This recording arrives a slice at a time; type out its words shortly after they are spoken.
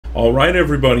All right,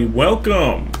 everybody,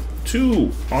 welcome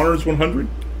to Honors 100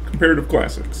 Comparative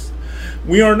Classics.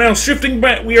 We are now shifting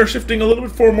back. We are shifting a little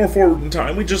bit more forward in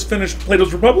time. We just finished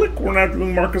Plato's Republic. We're now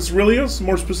doing Marcus Aurelius,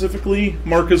 more specifically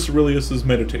Marcus Aurelius's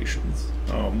Meditations.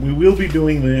 We will be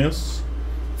doing this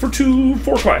for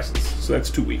 4 classes, so that's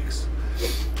 2 weeks.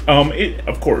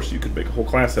 Of course, you could make a whole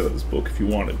class out of this book if you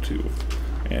wanted to,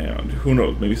 and who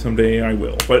knows, maybe someday I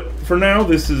will. But for now,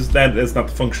 that's not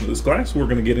the function of this class. We're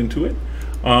going to get into it.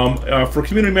 For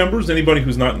community members, anybody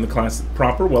who's not in the class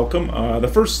proper, welcome. The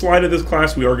first slide of this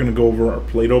class, we are going to go over our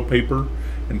Plato paper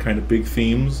and kind of big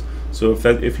themes. So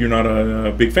if you're not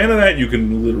a big fan of that, you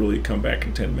can literally come back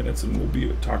in 10 minutes and we'll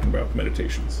be talking about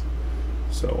meditations.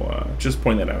 So just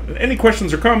point that out. And any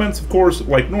questions or comments, of course,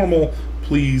 like normal,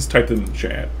 please type them in the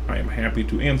chat. I am happy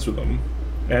to answer them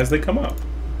as they come up.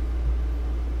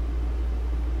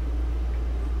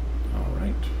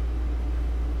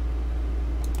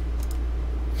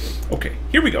 Okay,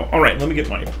 here we go. All right, let me get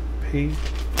my paper here.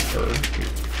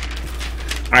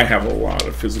 I have a lot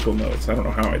of physical notes. I don't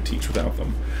know how I teach without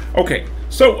them. Okay,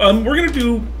 so we're going to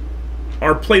do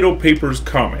our Plato papers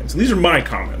comments. And these are my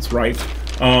comments, right?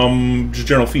 Just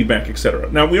general feedback, etc.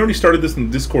 Now, we already started this in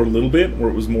the Discord a little bit, where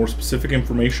it was more specific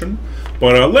information.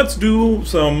 But let's do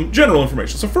some general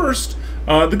information. So first,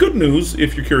 the good news,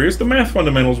 if you're curious, the math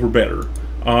fundamentals were better.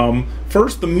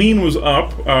 First, the mean was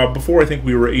up. Before, I think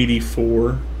we were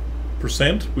 84%.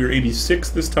 We were 86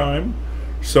 this time,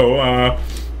 so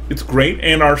it's great.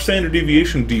 And our standard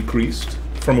deviation decreased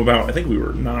from about, I think we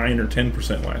were 9 or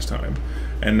 10% last time,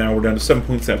 and now we're down to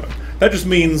 7.7. That just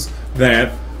means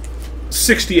that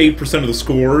 68% of the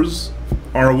scores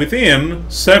are within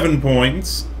 7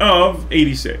 points of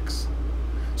 86.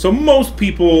 So most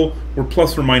people were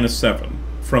plus or minus 7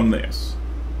 from this,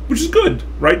 which is good,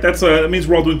 right? That means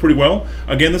we're all doing pretty well.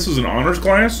 Again, this is an honors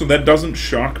class, so that doesn't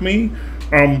shock me.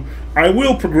 I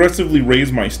will progressively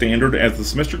raise my standard as the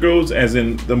semester goes, as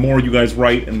in the more you guys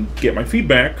write and get my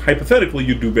feedback, hypothetically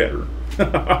you do better.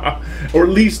 Or at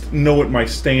least know what my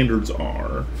standards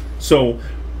are. So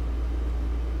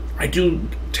I do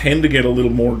tend to get a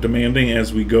little more demanding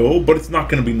as we go, but it's not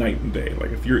going to be night and day.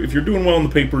 Like if you're doing well in the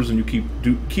papers and you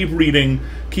keep reading,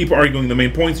 keep arguing the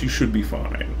main points, you should be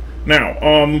fine.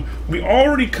 Now, we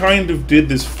already kind of did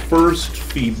this first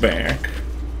feedback.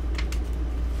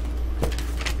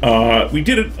 We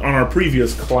did it on our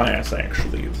previous class,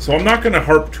 actually, so I'm not going to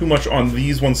harp too much on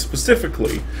these ones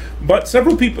specifically, but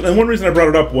several people, and one reason I brought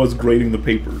it up was grading the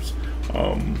papers.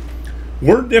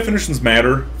 Word definitions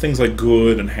matter, things like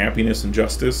good and happiness and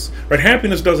justice. Right?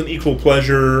 Happiness doesn't equal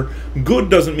pleasure, good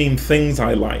doesn't mean things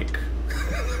I like.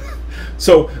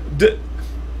 So,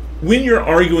 when you're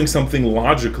arguing something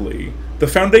logically, the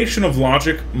foundation of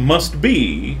logic must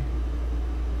be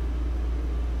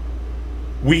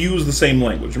we use the same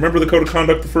language. Remember the code of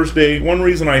conduct the first day? One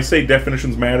reason I say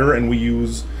definitions matter and we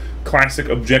use classic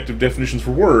objective definitions for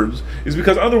words is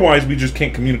because otherwise we just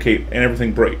can't communicate and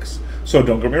everything breaks. So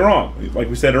don't get me wrong. Like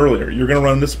we said earlier, you're going to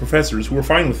run into professors who are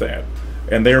fine with that.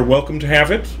 And they are welcome to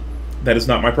have it. That is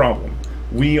not my problem.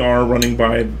 We are running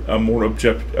by a more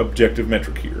objective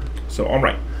metric here. So, all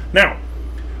right. Now,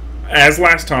 as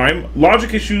last time,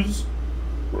 logic issues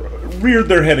reared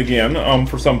their head again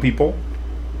for some people.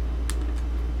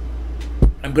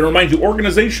 I'm going to remind you,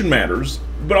 organization matters,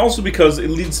 but also because it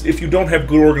leads, if you don't have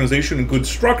good organization and good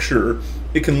structure,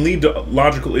 it can lead to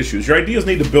logical issues. Your ideas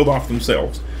need to build off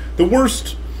themselves. The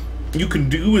worst you can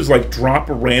do is like drop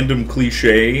a random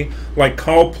cliche, like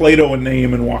call Plato a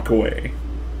name and walk away.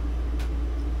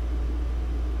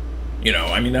 You know,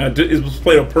 I mean, was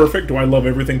Plato perfect? Do I love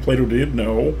everything Plato did?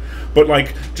 No. But,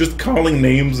 like, just calling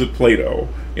names at Plato.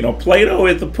 You know, Plato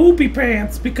is the poopy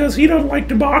pants because he doesn't like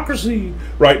democracy.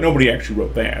 Right? Nobody actually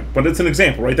wrote that. But it's an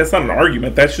example, right? That's not an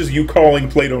argument. That's just you calling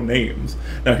Plato names.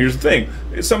 Now, here's the thing.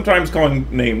 Sometimes calling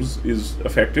names is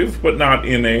effective, but not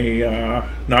in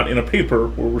a paper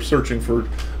where we're searching for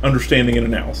understanding and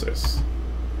analysis.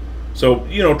 So,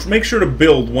 you know, make sure to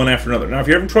build one after another. Now, if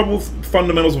you're having trouble with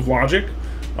fundamentals of logic,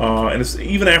 and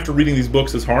even after reading these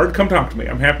books is hard, come talk to me.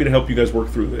 I'm happy to help you guys work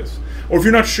through this. Or if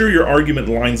you're not sure your argument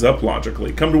lines up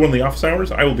logically, come to one of the office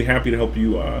hours. I will be happy to help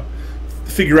you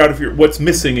figure out what's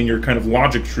missing in your kind of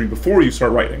logic tree before you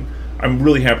start writing. I'm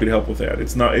really happy to help with that.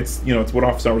 It's what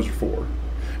office hours are for.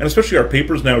 And especially our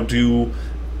papers now due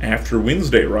after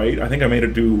Wednesday, right? I think I made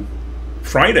it due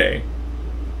Friday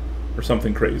or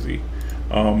something crazy.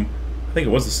 I think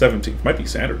it was the 17th. Might be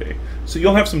Saturday. So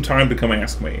you'll have some time to come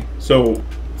ask me. So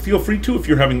feel free to if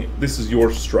you're having, this is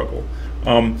your struggle.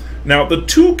 Now, the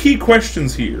 2 key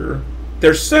questions here,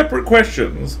 they're separate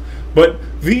questions, But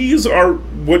these are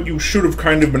what you should have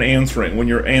kind of been answering when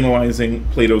you're analyzing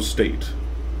Plato's state.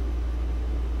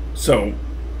 So,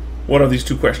 what are these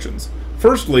two questions?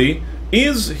 Firstly,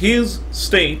 is his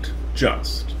state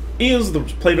just? Is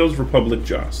Plato's Republic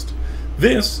just?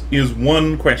 This is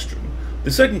one question.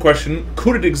 The second question,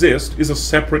 could it exist, is a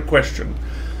separate question.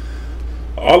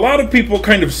 A lot of people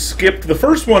kind of skipped the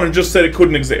first one and just said it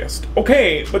couldn't exist.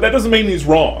 Okay, but that doesn't mean he's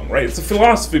wrong, right? It's a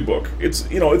philosophy book. It's,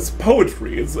 you know, it's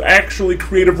poetry. It's actually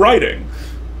creative writing.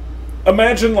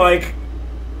 Imagine, like,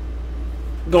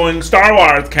 going, Star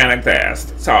Wars can't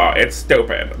exist, so it's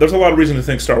stupid. There's a lot of reason to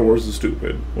think Star Wars is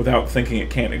stupid without thinking it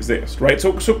can't exist, right?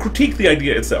 So critique the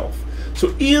idea itself.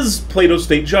 So is Plato's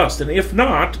state just? And if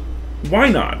not, why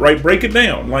not, right? Break it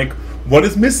down. Like, what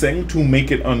is missing to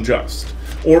make it unjust?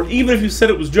 Or even if you said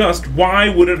it was just, why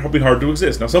would it be hard to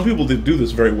exist? Now, some people did do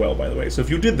this very well, by the way. So if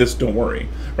you did this, don't worry,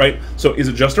 right? So is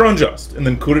it just or unjust? And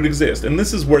then could it exist? And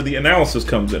this is where the analysis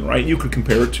comes in, right? You could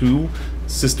compare it to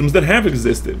systems that have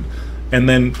existed. And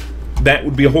then that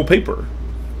would be a whole paper.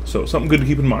 So something good to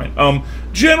keep in mind.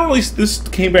 Generally, this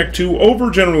came back to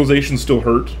overgeneralization still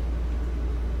hurt.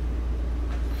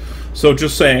 So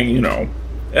just saying, you know,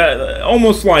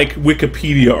 almost like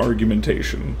Wikipedia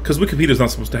argumentation, because Wikipedia is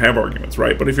not supposed to have arguments,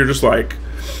 right? But if you're just like,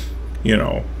 you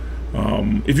know,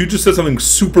 if you just said something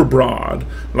super broad,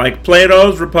 like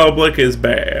Plato's Republic is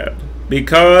bad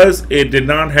because it did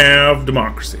not have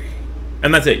democracy,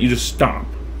 and that's it, you just stop.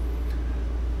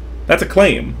 That's a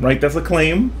claim, right? That's a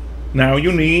claim. Now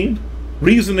you need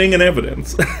reasoning and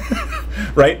evidence,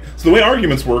 right? So the way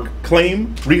arguments work,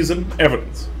 claim, reason,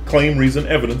 evidence. Claim, reason,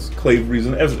 evidence, claim,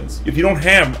 reason, evidence. If you don't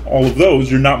have all of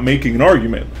those, you're not making an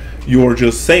argument. You're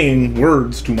just saying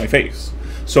words to my face.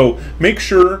 So make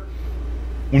sure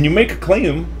when you make a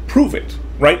claim, prove it,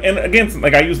 right? And again,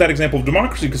 like I use that example of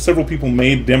democracy because several people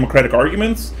made democratic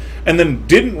arguments and then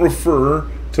didn't refer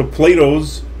to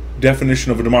Plato's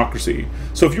definition of a democracy.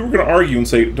 So if you were going to argue and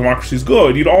say democracy is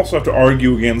good, you'd also have to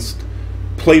argue against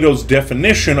Plato's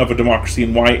definition of a democracy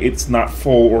and why it's not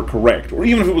full or correct. Or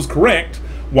even if it was correct,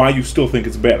 why you still think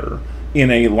it's better in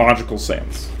a logical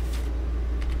sense.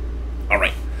 All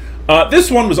right. This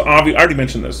one was obvious. I already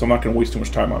mentioned this, so I'm not going to waste too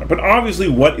much time on it. But obviously,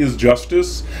 what is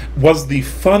justice was the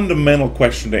fundamental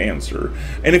question to answer.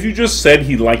 And if you just said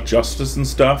he liked justice and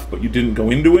stuff, but you didn't go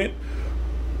into it,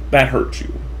 that hurts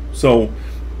you. So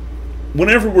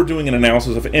whenever we're doing an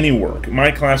analysis of any work, my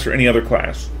class or any other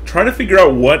class, try to figure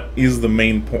out what is the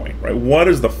main point, right? What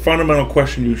is the fundamental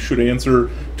question you should answer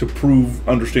to prove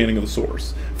understanding of the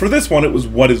source? For this one, it was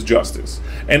what is justice?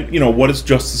 And, you know, what is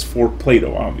justice for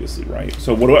Plato, obviously, right?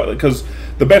 So because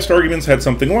the best arguments had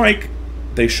something like,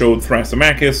 they showed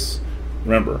Thrasymachus,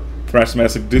 remember,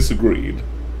 Thrasymachus disagreed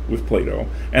with Plato,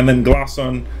 and then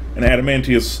Glosson and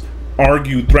Adamantius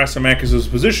argued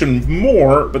Thrasymachus' position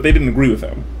more, but they didn't agree with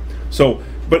him. So,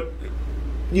 but,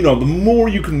 you know, the more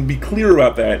you can be clear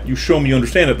about that, you show me you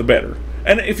understand it, the better.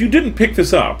 And if you didn't pick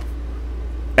this up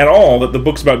at all, that the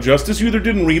book's about justice, you either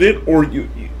didn't read it, or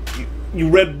you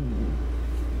read,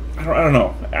 I don't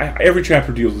know, every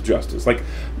chapter deals with justice. Like,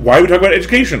 why do we talk about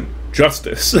education?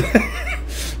 Justice.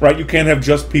 Right? You can't have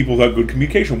just people without good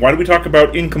communication. Why do we talk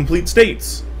about incomplete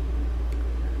states?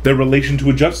 Their relation to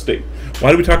a just state.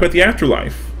 Why do we talk about the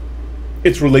afterlife?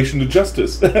 Its relation to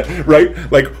justice, right?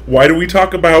 Like, why do we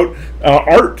talk about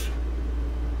art?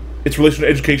 Its relation to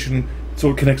education,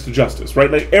 so it connects to justice, right?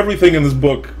 Like, everything in this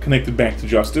book connected back to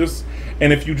justice,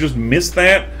 and if you just miss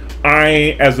that,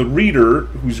 I, as a reader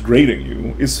who's grading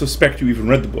you, is suspect you even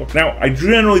read the book. Now, I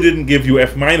generally didn't give you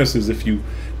F-minuses if you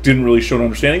didn't really show an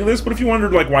understanding of this, but if you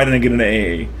wondered, like, why didn't I get an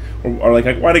A? Or like,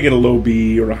 why did I get a low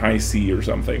B or a high C or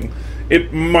something?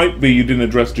 It might be you didn't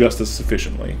address justice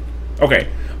sufficiently. Okay,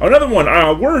 another one,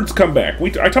 words come back.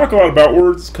 I talk a lot about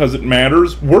words because it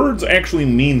matters. Words actually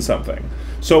mean something.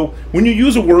 So when you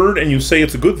use a word and you say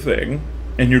it's a good thing,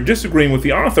 and you're disagreeing with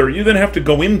the author, you then have to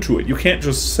go into it. You can't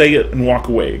just say it and walk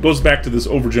away. It goes back to this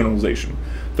overgeneralization.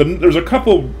 There's a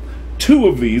couple, two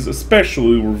of these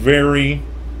especially were very,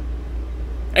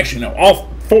 actually no, all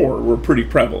four were pretty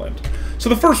prevalent. So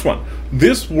the first one,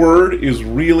 this word is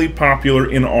really popular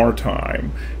in our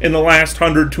time. In the last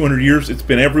 100, 200 years, it's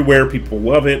been everywhere. People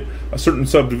love it. A certain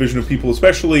subdivision of people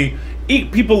especially,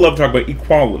 people love to talk about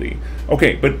equality.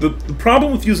 Okay, but the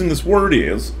problem with using this word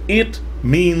is, it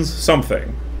means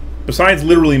something. Besides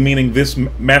literally meaning this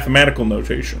mathematical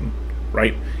notation,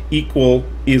 right? Equal,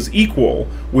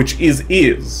 which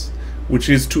is, which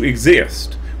is to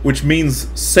exist, which means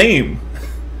same,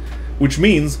 which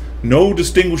means no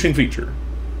distinguishing feature,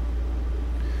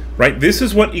 right? This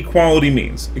is what equality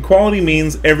means. Equality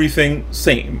means everything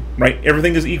same, right?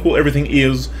 Everything is equal, everything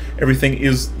is,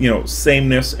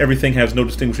 sameness, everything has no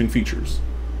distinguishing features.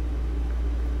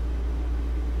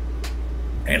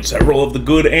 And several of the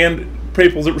good and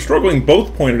peoples that were struggling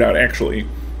both pointed out, actually,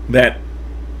 that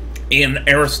in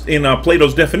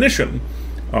Plato's definition,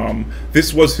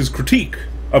 this was his critique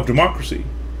of democracy.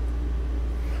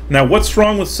 Now, what's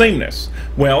wrong with sameness?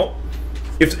 Well,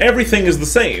 if everything is the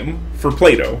same for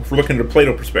Plato, if we're looking at a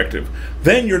Plato perspective,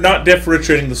 then you're not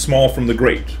differentiating the small from the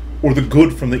great, or the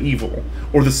good from the evil,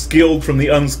 or the skilled from the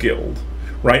unskilled,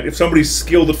 right? If somebody's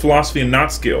skilled at philosophy and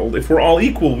not skilled, if we're all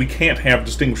equal, we can't have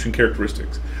distinguishing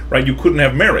characteristics, right? You couldn't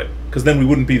have merit, because then we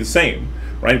wouldn't be the same,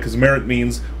 right? Because merit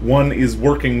means one is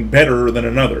working better than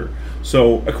another.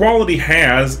 So equality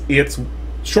has its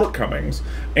shortcomings,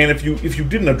 and if you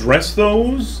didn't address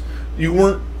those, you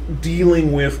weren't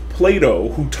dealing with Plato,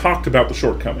 who talked about the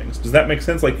shortcomings. Does that make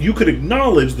sense? Like, you could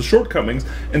acknowledge the shortcomings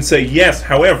and say yes,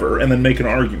 however, and then make an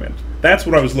argument. That's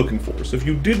what I was looking for. So if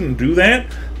you didn't do that,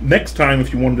 next time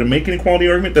if you wanted to make an equality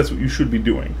argument, that's what you should be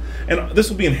doing. And this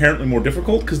will be inherently more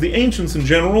difficult because the ancients in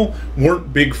general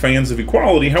weren't big fans of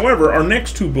equality. However, our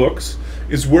next two books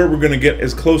is where we're going to get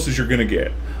as close as you're going to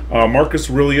get. Marcus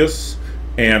Aurelius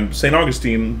and St.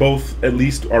 Augustine both at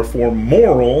least are for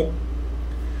moral,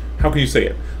 how can you say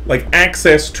it? Like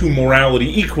access to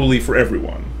morality equally for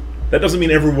everyone. That doesn't mean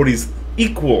everybody's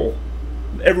equal.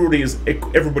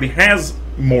 Everybody has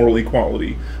moral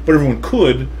equality, but everyone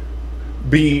could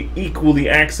be equally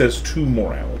access to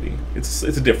morality. It's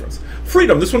a difference.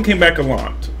 Freedom, this one came back a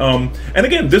lot. And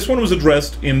again, this one was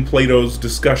addressed in Plato's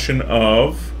discussion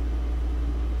of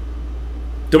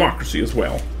democracy as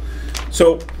well.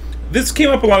 So this came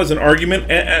up a lot as an argument,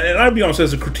 and I'll be honest,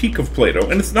 as a critique of Plato,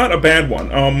 and it's not a bad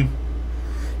one.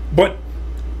 But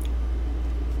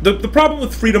the problem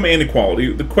with freedom and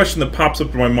equality, the question that pops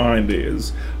up in my mind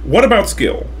is, what about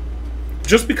skill?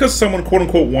 Just because someone quote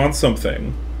unquote wants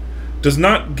something does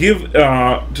not give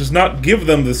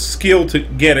them the skill to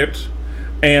get it,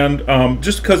 and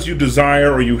just because you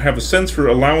desire or you have a sense for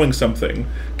allowing something,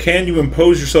 can you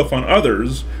impose yourself on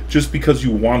others just because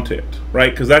you want it,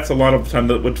 right? Because that's a lot of the time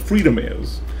what freedom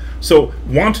is. So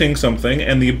wanting something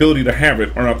and the ability to have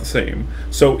it are not the same.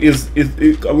 So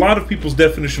a lot of people's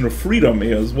definition of freedom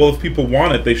is, well, if people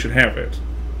want it, they should have it.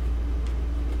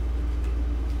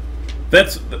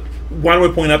 Why do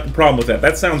I point out the problem with that?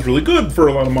 That sounds really good for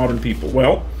a lot of modern people.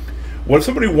 Well, what if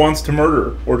somebody wants to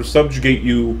murder or to subjugate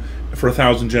you for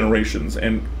 1,000 generations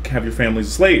and have your family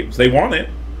as slaves? They want it.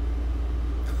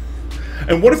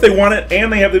 And what if they want it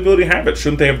and they have the ability to have it?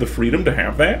 Shouldn't they have the freedom to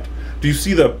have that? Do you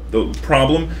see the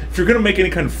problem? If you're going to make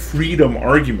any kind of freedom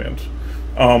argument,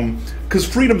 because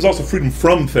freedom is also freedom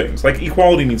from things. Like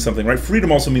equality means something, right?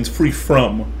 Freedom also means free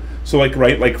from. So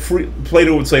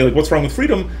Plato would say, like, what's wrong with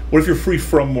freedom? What if you're free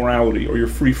from morality, or you're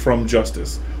free from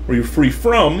justice, or you're free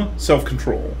from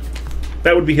self-control?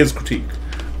 That would be his critique.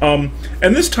 And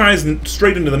this ties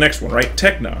straight into the next one, right?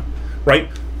 Techna, right?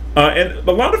 And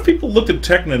a lot of people looked at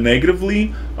techna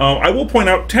negatively. I will point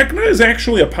out, techna is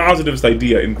actually a positivist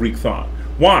idea in Greek thought.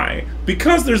 Why?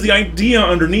 Because there's the idea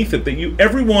underneath it that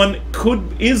everyone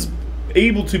is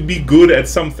able to be good at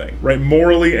something, right?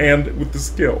 Morally and with the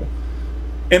skill.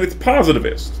 And it's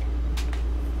positivist.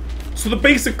 So the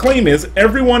basic claim is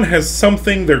everyone has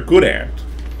something they're good at.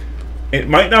 It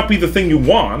might not be the thing you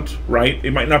want, right?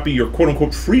 It might not be your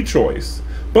quote-unquote free choice.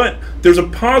 But there's a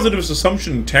positivist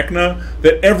assumption in techna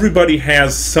that everybody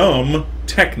has some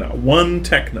techna, one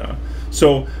techna.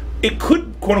 So it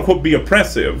could, quote-unquote, be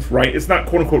oppressive, right? It's not,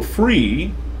 quote-unquote,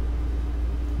 free,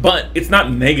 but it's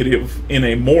not negative in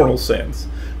a moral sense.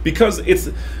 Because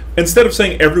instead of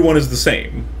saying everyone is the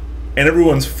same, and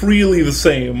everyone's freely the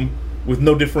same with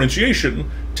no differentiation,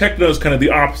 techna is kind of the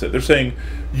opposite. They're saying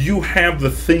you have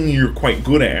the thing you're quite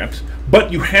good at,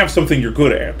 but you have something you're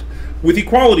good at. With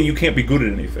equality, you can't be good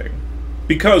at anything,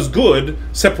 because good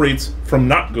separates from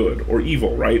not good or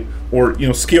evil, right? Or,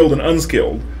 skilled and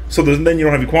unskilled. So then you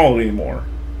don't have equality anymore.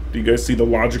 Do you guys see the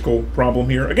logical problem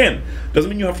here? Again,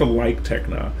 doesn't mean you have to like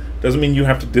techna. Doesn't mean you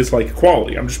have to dislike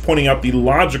equality. I'm just pointing out the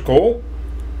logical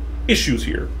issues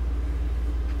here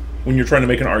when you're trying to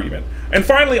make an argument. And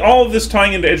finally, all of this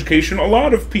tying into education, a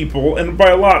lot of people, and by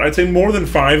a lot, I'd say more than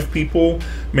 5 people,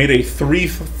 made a free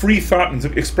thought and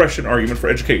expression argument for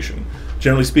education.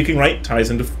 Generally speaking, right,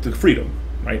 ties into freedom,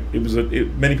 right?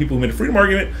 Many people who made a freedom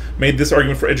argument made this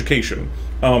argument for education.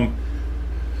 And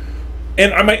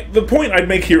the point I'd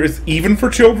make here is even for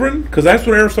children, because that's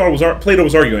what Plato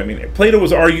was arguing. I mean, Plato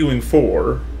was arguing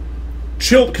for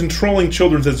controlling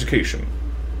children's education.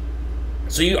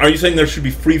 So are you saying there should be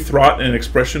free thought and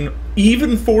expression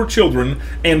even for children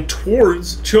and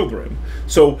towards children?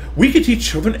 So we could teach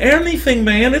children anything,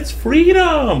 man. It's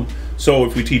freedom. So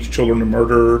if we teach children to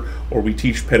murder or we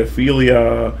teach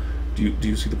pedophilia, do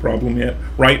you see the problem yet?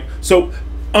 Right? So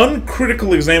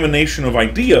uncritical examination of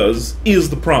ideas is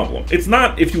the problem. It's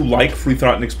not if you like free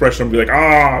thought and expression and be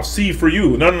like, C for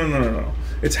you. No.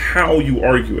 It's how you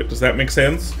argue it. Does that make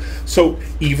sense? So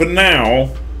even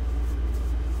now,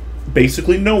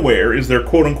 basically nowhere is there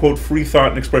quote-unquote free thought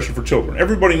and expression for children.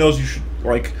 Everybody knows you should,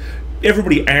 like,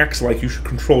 everybody acts like you should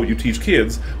control what you teach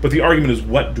kids, but the argument is,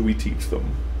 what do we teach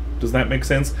them? Does that make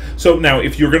sense? So now,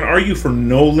 if you're going to argue for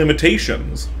no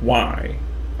limitations, why?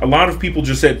 A lot of people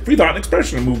just said free thought and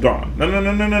expression and moved on.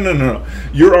 No.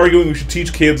 You're arguing we should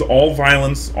teach kids all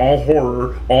violence, all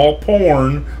horror, all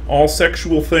porn, all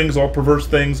sexual things, all perverse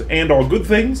things, and all good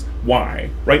things. Why?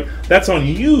 Right? That's on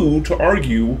you to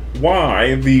argue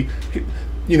why the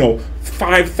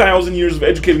 5,000 years of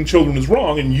educating children is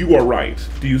wrong and you are right.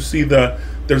 Do you see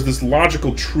there's this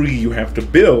logical tree you have to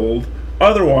build,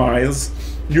 otherwise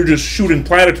you're just shooting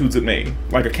platitudes at me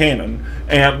like a cannon,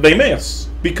 and they miss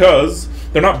because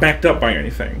they're not backed up by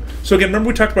anything. So again, remember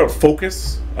we talked about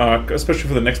focus, especially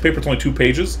for the next paper, it's only 2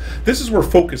 pages. This is where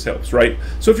focus helps, right?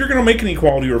 So if you're going to make an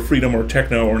equality or freedom or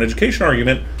techno or an education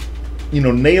argument,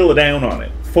 nail it down on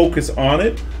it. Focus on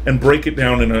it and break it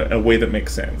down in a way that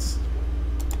makes sense.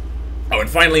 Oh, and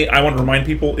finally, I want to remind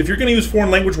people, if you're going to use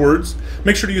foreign language words,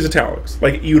 make sure to use italics,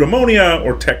 like eudaimonia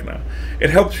or techna.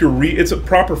 It helps it's a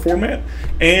proper format,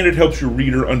 and it helps your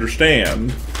reader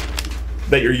understand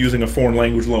that you're using a foreign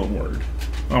language loanword.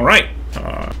 All right.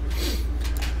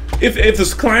 If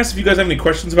this class, if you guys have any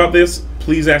questions about this,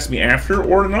 please ask me after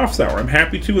or in an office hour. I'm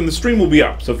happy to, and the stream will be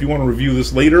up. So if you want to review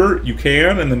this later, you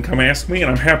can, and then come ask me,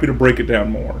 and I'm happy to break it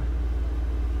down more.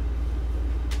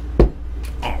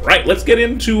 All right, let's get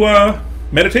into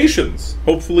meditations.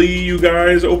 Hopefully you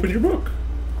guys open your book.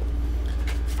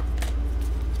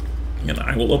 And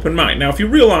I will open mine. Now, if you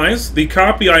realize, the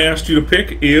copy I asked you to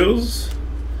pick is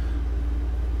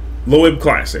Loeb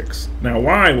Classics. Now,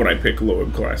 why would I pick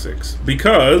Loeb Classics?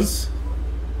 Because,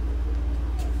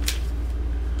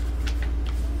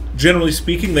 generally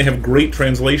speaking, they have great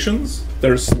translations.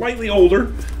 They're slightly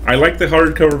older. I like the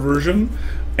hardcover version.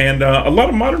 And a lot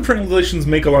of modern translations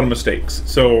make a lot of mistakes.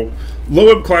 So,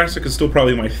 Loeb Classic is still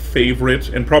probably my favorite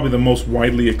and probably the most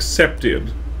widely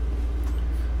accepted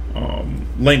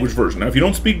language version. Now, if you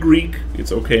don't speak Greek,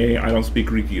 it's okay. I don't speak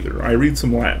Greek either. I read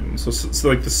some Latin. So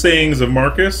like the sayings of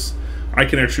Marcus, I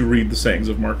can actually read the sayings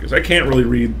of Marcus. I can't really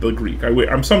read the Greek.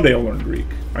 Someday I'll learn Greek.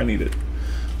 I need it.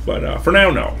 But for now,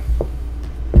 no.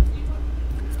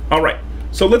 All right.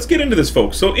 So let's get into this,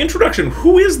 folks. So introduction,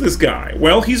 who is this guy?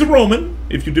 Well, he's a Roman,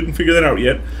 if you didn't figure that out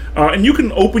yet. And you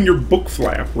can open your book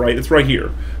flap, right? It's right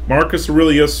here. Marcus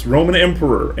Aurelius, Roman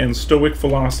emperor and Stoic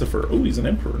philosopher. Oh, he's an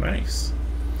emperor. Nice.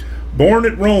 Born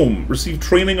at Rome, received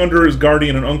training under his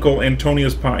guardian and uncle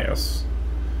Antonius Pius,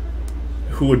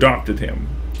 who adopted him.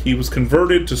 He was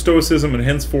converted to Stoicism and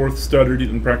henceforth studied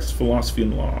and practiced philosophy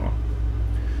and law.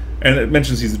 And it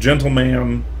mentions he's a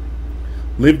gentleman,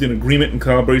 lived in agreement and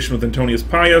collaboration with Antonius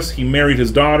Pius. He married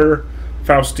his daughter,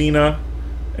 Faustina,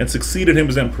 and succeeded him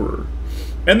as emperor.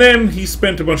 And then he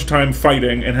spent a bunch of time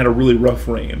fighting and had a really rough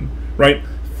reign, right?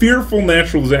 Fearful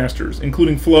natural disasters,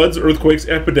 including floods, earthquakes,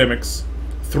 epidemics,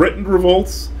 threatened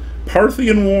revolts,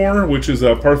 Parthian War, which is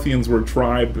Parthians were a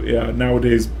tribe,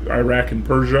 nowadays Iraq and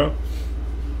Persia,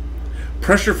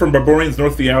 pressure from barbarians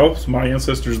north of the Alps, my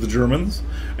ancestors the Germans,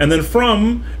 and then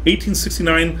from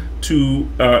 1869 to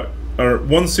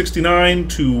 169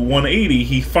 to 180,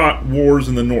 he fought wars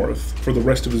in the north for the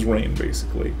rest of his reign,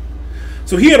 basically.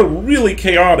 So he had a really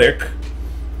chaotic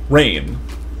reign.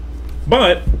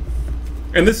 But,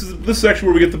 and this is actually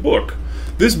where we get the book.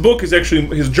 This book is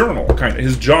actually his journal, kind of,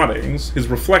 his jottings, his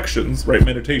reflections, right,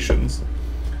 meditations,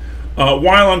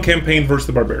 while on campaign versus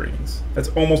the barbarians. That's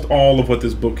almost all of what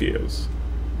this book is.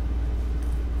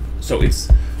 So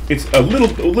it's a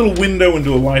little window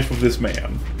into a life of this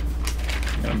man.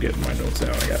 I'm getting my notes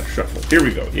out. I gotta shuffle. Here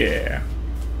we go. Yeah.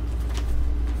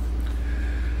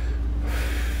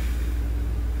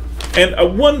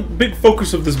 And one big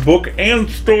focus of this book, and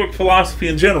Stoic philosophy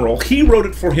in general, he wrote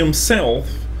it for himself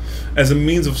as a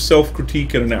means of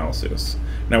self-critique and analysis.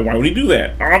 Now, why would he do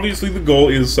that? Obviously, the goal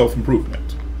is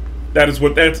self-improvement.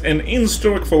 And in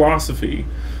Stoic philosophy's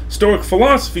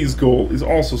goal is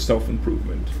also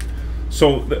self-improvement.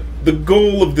 So the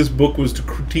goal of this book was to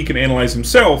critique and analyze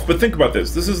himself, but think about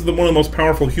this. This is one of the most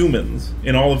powerful humans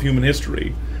in all of human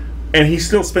history, and he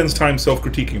still spends time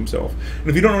self-critiquing himself. And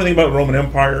if you don't know anything about the Roman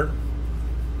Empire,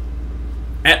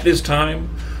 at this time,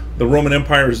 the Roman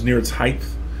Empire is near its height.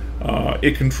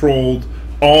 It controlled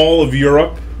all of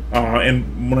Europe,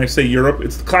 and when I say Europe,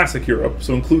 it's the classic Europe,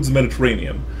 so it includes the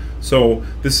Mediterranean. So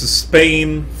this is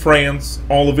Spain, France,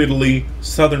 all of Italy,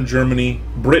 southern Germany,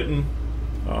 Britain,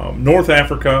 North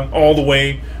Africa, all the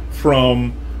way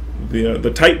from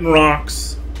the Titan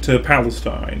Rocks to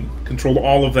Palestine. Controlled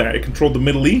all of that. It controlled the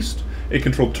Middle East. It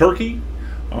controlled Turkey,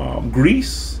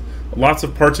 Greece, lots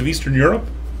of parts of Eastern Europe.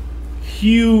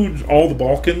 Huge, all the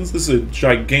Balkans. This is a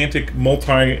gigantic,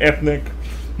 multi-ethnic,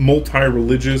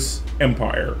 multi-religious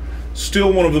empire.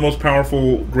 Still one of the most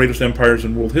powerful, greatest empires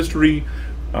in world history.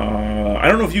 I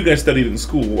don't know if you guys studied it in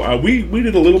school. We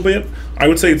did a little bit. I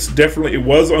would say it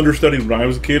was understudied when I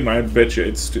was a kid, and I bet you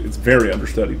it's very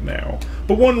understudied now.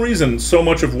 But one reason so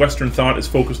much of Western thought is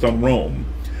focused on Rome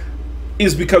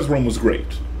is because Rome was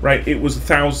great, right? It was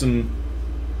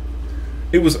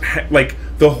like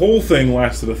the whole thing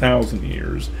lasted 1,000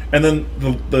 years, and then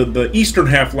the eastern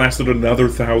half lasted another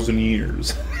 1,000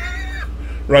 years.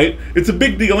 Right? It's a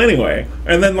big deal anyway.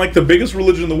 And then, like, the biggest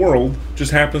religion in the world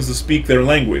just happens to speak their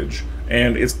language,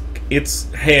 and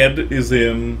its head is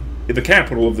in the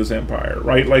capital of this empire,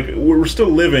 right? Like, we're still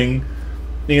living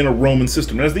in a Roman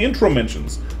system. And as the intro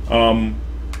mentions,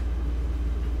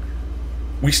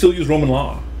 we still use Roman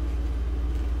law.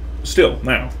 Still,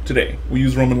 now, today, we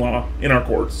use Roman law in our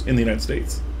courts in the United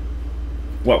States.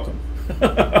 Welcome.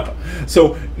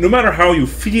 So, no matter how you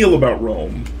feel about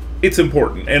Rome, it's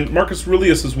important. And Marcus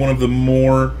Aurelius is one of the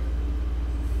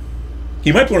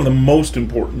he might be one of the most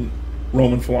important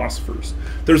Roman philosophers.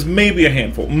 There's maybe a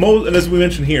handful. And as we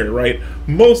mentioned here, right,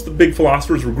 most of the big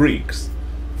philosophers were Greeks.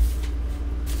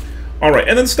 All right,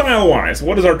 and then style-wise,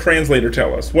 what does our translator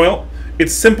tell us? Well,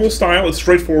 it's simple style, it's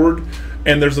straightforward,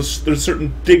 and there's a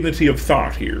certain dignity of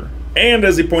thought here. And,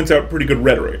 as he points out, pretty good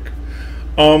rhetoric.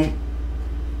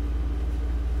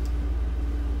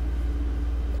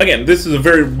 Again, this is a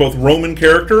very both Roman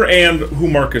character and who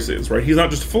Marcus is, right? He's not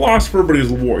just a philosopher, but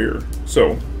he's a warrior.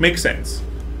 So, makes sense.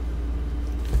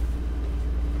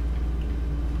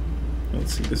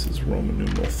 Let's see, this is Roman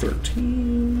numeral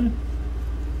 13.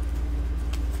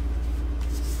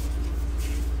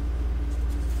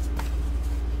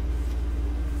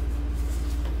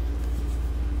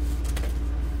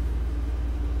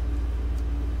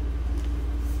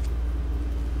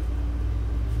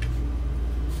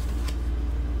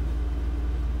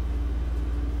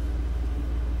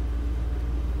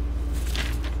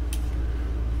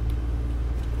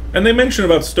 And they mention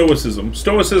about Stoicism.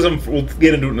 Stoicism, we'll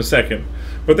get into it in a second.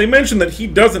 But they mention that he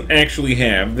doesn't actually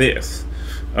have this.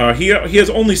 He has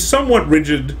only somewhat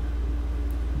rigid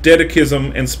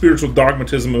dedicism and spiritual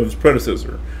dogmatism of his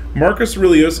predecessor. Marcus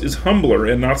Aurelius is humbler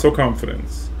and not so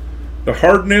confident. The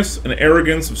hardness and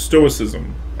arrogance of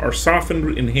Stoicism are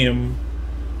softened in him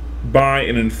by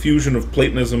an infusion of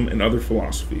Platonism and other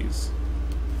philosophies.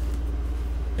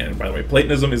 And by the way,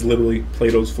 Platonism is literally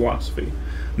Plato's philosophy.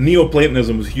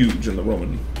 Neoplatonism was huge in the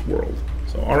Roman world.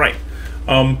 So, all right.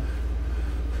 And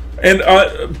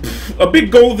a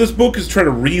big goal of this book is to try to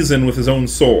reason with his own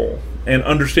soul and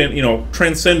understand,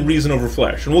 transcend reason over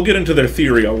flesh. And we'll get into their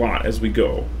theory a lot as we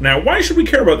go. Now, why should we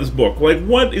care about this book? Like,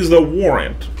 what is the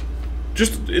warrant?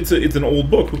 Just, it's an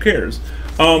old book. Who cares?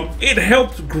 It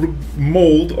helped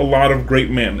mold a lot of great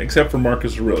men, except for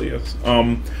Marcus Aurelius.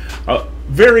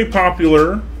 Very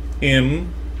popular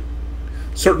in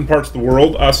certain parts of the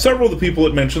world. Several of the people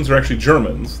it mentions are actually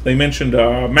Germans. They mentioned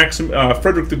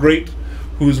Frederick the Great,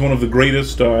 who is one of the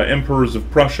greatest emperors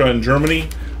of Prussia and Germany.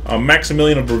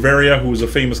 Maximilian of Bavaria, who was a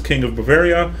famous king of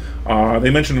Bavaria. They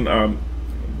mentioned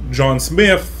John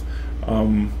Smith,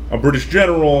 a British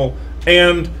general,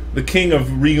 and the king of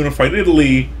reunified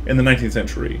Italy in the 19th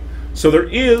century. So there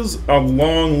is a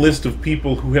long list of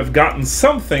people who have gotten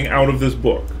something out of this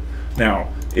book. Now,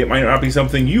 it might not be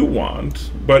something you want,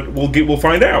 but we'll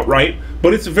find out, right?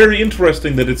 But it's very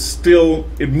interesting that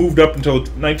it moved up until the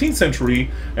 19th century,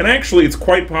 and actually it's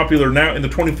quite popular now in the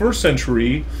 21st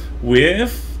century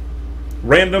with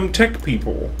random tech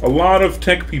people. A lot of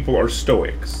tech people are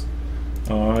Stoics.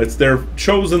 It's their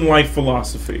chosen life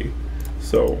philosophy.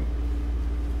 So,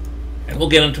 and we'll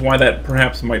get into why that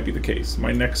perhaps might be the case.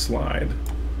 My next slide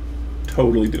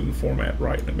totally didn't format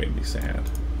right, and it made me sad.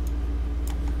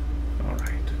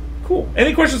 Cool.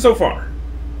 Any questions so far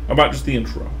about just the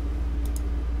intro?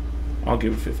 I'll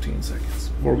give it 15 seconds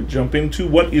before we jump into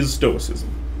what is Stoicism.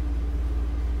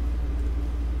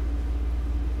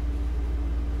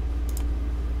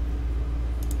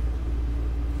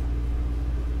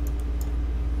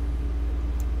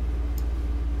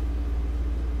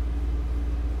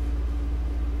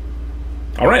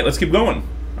 All right, let's keep going.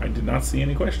 I did not see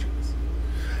any questions.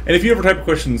 And if you ever type a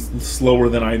question slower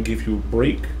than I give you a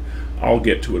break, I'll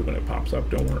get to it when it pops up.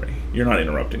 Don't worry. You're not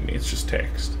interrupting me. It's just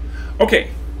text. Okay.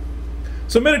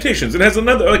 So meditations. It has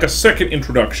another, like a second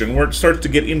introduction where it starts to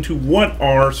get into what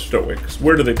are Stoics?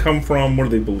 Where do they come from? What do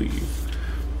they believe?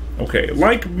 Okay.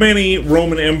 Like many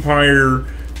Roman Empire,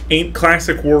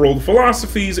 classic world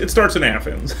philosophies, it starts in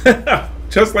Athens.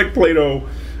 Just like Plato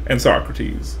and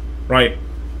Socrates, right?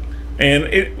 And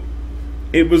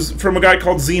it was from a guy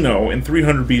called Zeno in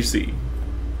 300 BC.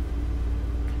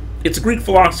 It's a Greek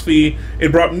philosophy.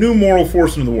 It brought new moral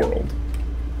force into the world.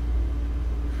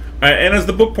 And as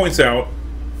the book points out,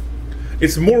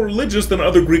 it's more religious than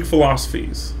other Greek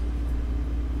philosophies.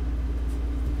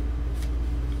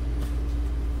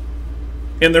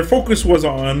 And their focus was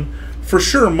on, for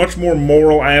sure, much more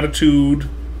moral attitude.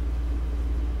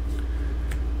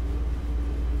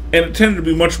 And it tended to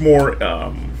be much more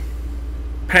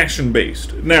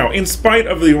passion-based. Now, in spite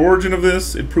of the origin of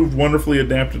this, it proved wonderfully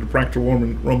adapted to practical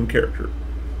Roman character,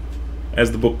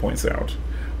 as the book points out.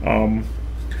 And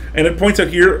it points out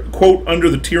here, quote, under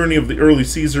the tyranny of the early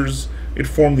Caesars, it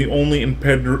formed the only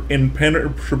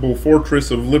impenetrable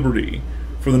fortress of liberty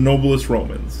for the noblest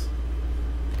Romans.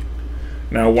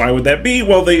 Now, why would that be?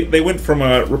 Well, they went from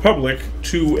a republic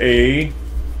to a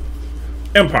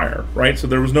empire, right? So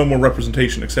there was no more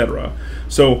representation, etc.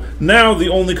 So now the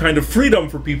only kind of freedom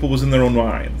for people was in their own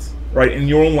minds, right? In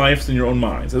your own lives, in your own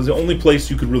minds. That was the only place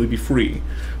you could really be free.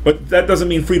 But that doesn't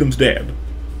mean freedom's dead.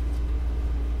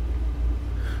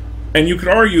 And you could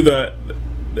argue that,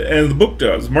 and the book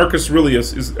does, Marcus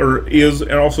Aurelius is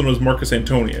and also known as Marcus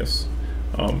Antonius.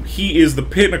 He is the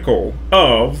pinnacle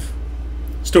of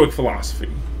Stoic philosophy.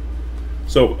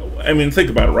 So, I mean, think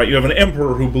about it, right? You have an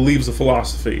emperor who believes a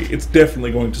philosophy. It's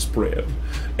definitely going to spread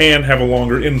and have a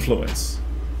longer influence.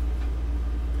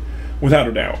 Without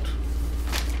a doubt.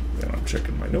 And I'm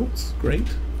checking my notes. Great.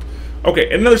 Okay,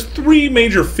 and there's three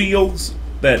major fields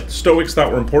that Stoics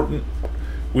thought were important,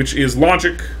 which is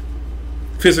logic,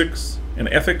 physics, and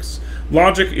ethics.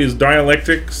 Logic is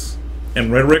dialectics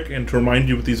and rhetoric, and to remind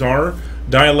you what these are,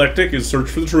 dialectic is search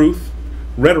for the truth.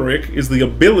 Rhetoric is the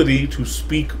ability to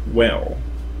speak well.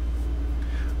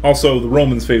 Also, the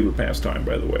Romans' favorite pastime,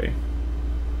 by the way.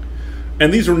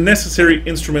 And these are necessary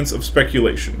instruments of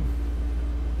speculation.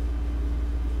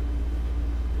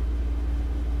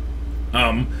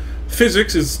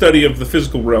 Physics is study of the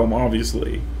physical realm,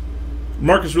 obviously.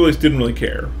 Marcus Aurelius didn't really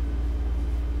care.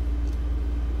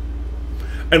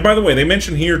 And by the way, they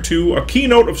mention here, too, a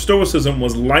keynote of Stoicism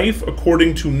was life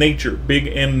according to nature, big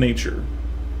N nature.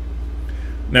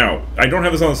 Now, I don't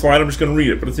have this on the slide, I'm just going to read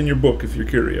it, but it's in your book if you're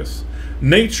curious.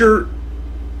 Nature,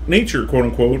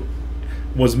 quote-unquote,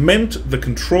 was meant the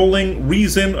controlling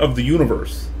reason of the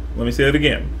universe. Let me say that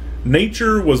again.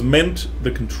 Nature was meant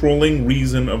the controlling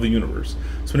reason of the universe.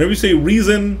 So whenever you say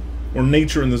reason or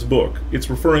nature in this book, it's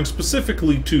referring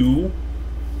specifically to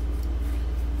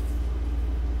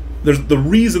there's the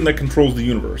reason that controls the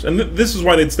universe. And this is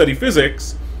why they'd study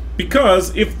physics,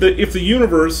 because if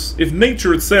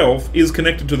nature itself is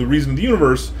connected to the reason of the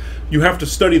universe, you have to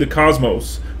study the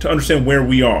cosmos to understand where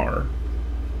we are.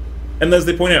 And as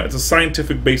they point out, it's a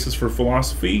scientific basis for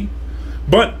philosophy,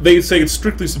 but they say it's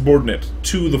strictly subordinate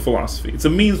to the philosophy. It's a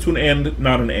means to an end,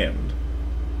 not an end.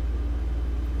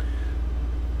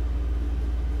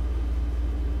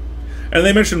 And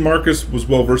they mentioned Marcus was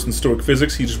well-versed in Stoic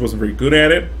physics, he just wasn't very good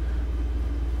at it.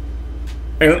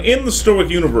 And in the Stoic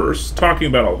universe, talking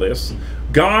about all this,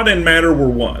 God and matter were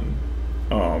one.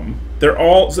 They're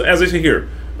all, as I say here,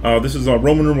 this is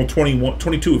Roman numeral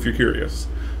 22 if you're curious.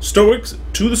 Stoics,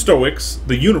 to the Stoics,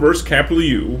 the universe, capital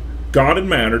U, God and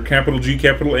matter, capital G,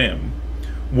 capital M,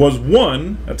 was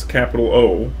one, that's capital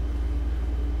O,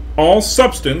 all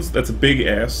substance, that's a big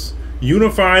S,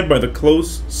 unified by the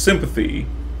close sympathy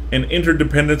and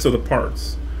interdependence of the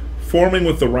parts, forming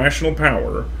with the rational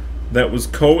power that was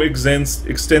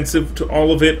extensive to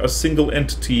all of it, a single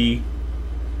entity.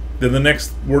 Then the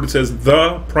next word it says,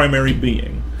 the primary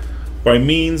being, by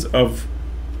means of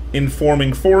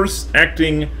informing force,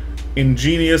 acting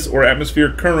ingenious or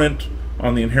atmospheric current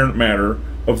on the inherent matter,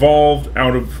 evolved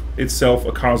out of itself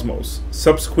a cosmos,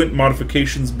 subsequent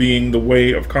modifications being the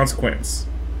way of consequence.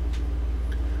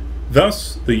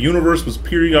 Thus, the universe was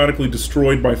periodically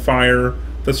destroyed by fire,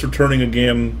 thus returning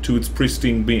again to its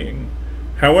pristine being.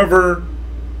 However,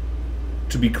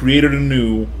 to be created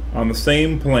anew on the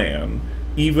same plan,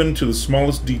 even to the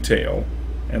smallest detail,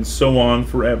 and so on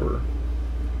forever.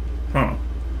 Huh.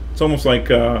 It's almost like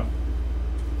the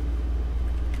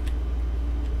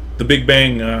Big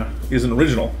Bang isn't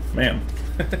original. Man.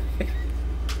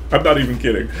 I'm not even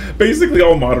kidding. Basically,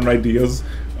 all modern ideas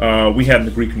we had in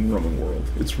the Greek and Roman world.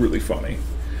 It's really funny.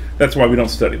 That's why we don't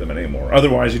study them anymore.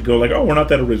 Otherwise, you'd go like, oh, we're not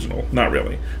that original. Not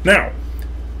really. Now,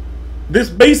 this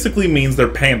basically means they're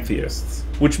pantheists,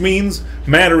 which means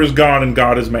matter is God and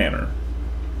God is matter.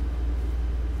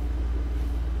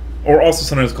 Or also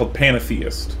sometimes called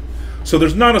pantheist. So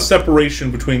there's not a separation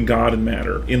between God and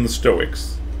matter in the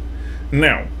Stoics.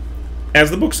 Now, as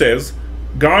the book says,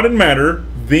 God and matter,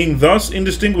 being thus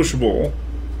indistinguishable,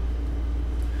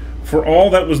 for all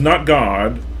that was not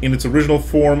God, in its original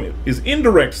form, is in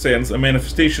direct sense a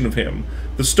manifestation of him.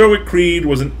 The Stoic creed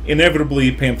was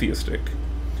inevitably pantheistic.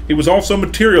 It was also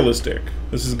materialistic.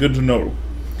 This is good to know.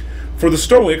 For the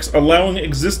Stoics, allowing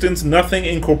existence nothing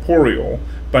incorporeal,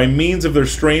 by means of their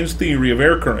strange theory of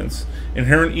air currents,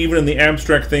 inherent even in the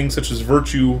abstract things such as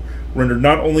virtue, rendered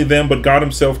not only them but God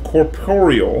himself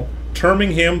corporeal,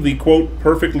 terming him the, quote,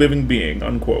 perfect living being,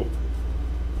 unquote.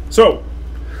 So,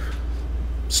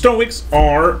 Stoics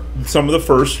are some of the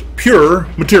first pure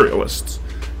materialists.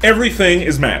 Everything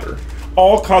is matter.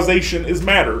 All causation is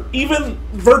matter. Even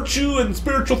virtue and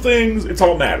spiritual things, it's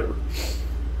all matter.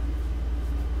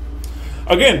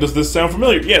 Again, does this sound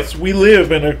familiar? Yes, we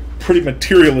live in a pretty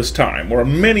materialist time where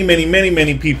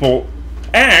many people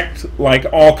act like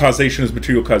all causation is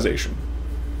material causation.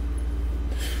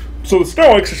 So the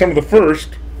Stoics are some of the first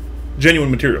genuine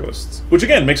materialists, which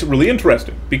again makes it really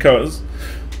interesting because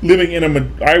living in a,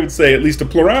 I would say at least a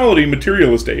plurality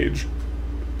materialist age,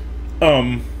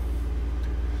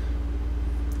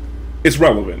 it's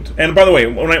relevant. And by the way,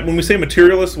 when we say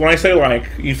materialist, when I say like,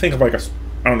 you think of like a,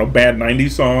 I don't know, bad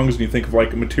 90s songs, and you think of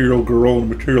like a material girl in a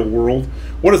material world,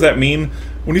 what does that mean?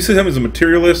 When you say somebody's a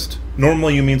materialist,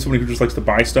 normally you mean somebody who just likes to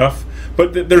buy stuff,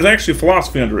 but there's actually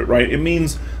philosophy under it, right? It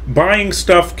means buying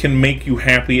stuff can make you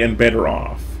happy and better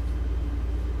off.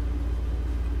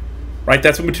 Right?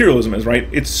 That's what materialism is, right?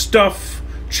 It's stuff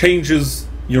changes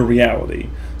your reality.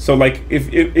 So like,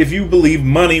 if you believe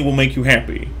money will make you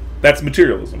happy, that's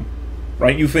materialism,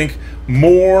 right? You think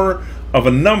more of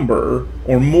a number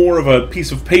or more of a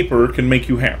piece of paper can make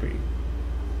you happy.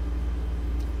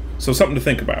 So something to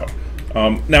think about.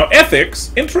 Now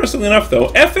ethics, interestingly enough though,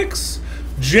 ethics,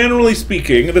 generally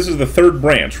speaking, this is the third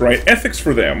branch, right? Ethics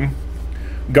for them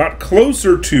got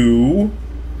closer to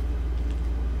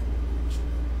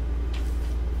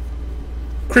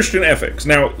Christian ethics.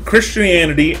 Now,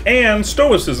 Christianity and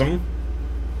Stoicism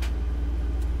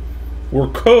were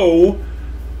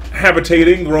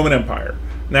cohabitating the Roman Empire.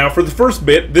 Now, for the first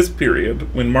bit, this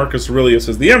period, when Marcus Aurelius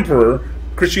is the emperor,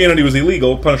 Christianity was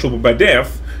illegal, punishable by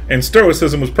death, and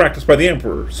Stoicism was practiced by the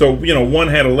emperor. So, you know, one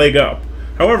had a leg up.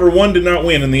 However, one did not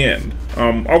win in the end,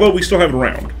 although we still have it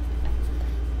around.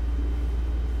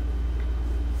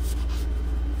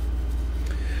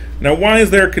 Now, why is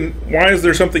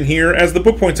there something here? As the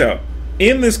book points out,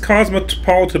 in this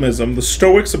cosmopolitanism, the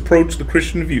Stoics approached the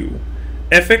Christian view,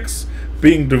 ethics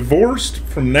being divorced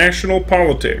from national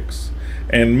politics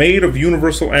and made of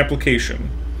universal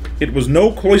application. It was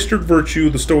no cloistered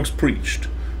virtue the Stoics preached,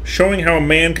 showing how a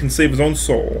man can save his own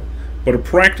soul, but a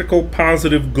practical,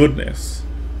 positive goodness.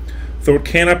 Though it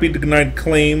cannot be denied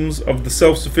claims of the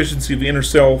self-sufficiency of the inner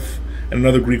self, and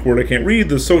another Greek word I can't read,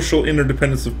 the social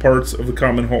interdependence of parts of the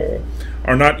common whole,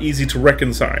 are not easy to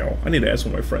reconcile. I need to ask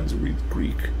one of my friends who read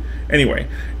Greek. Anyway,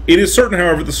 it is certain,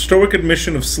 however, the Stoic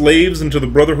admission of slaves into the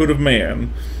brotherhood of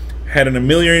man had an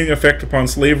ameliorating effect upon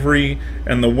slavery,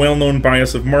 and the well-known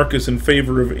bias of Marcus in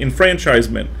favor of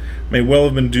enfranchisement may well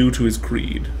have been due to his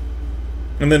creed.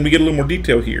 And then we get a little more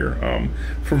detail here.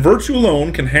 From virtue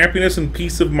alone can happiness and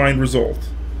peace of mind result.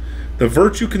 The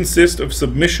virtue consists of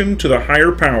submission to the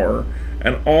higher power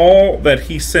and all that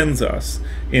he sends us,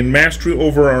 in mastery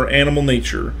over our animal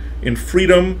nature, in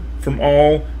freedom from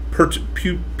all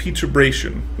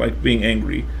perturbation, like being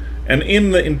angry, and in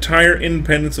the entire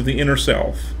independence of the inner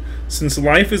self. Since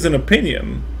life is an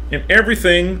opinion, in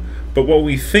everything but what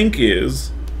we think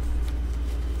is,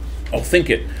 think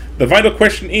it. The vital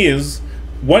question is,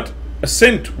 what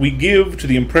assent we give to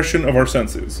the impression of our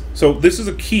senses. So this is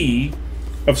a key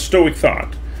of Stoic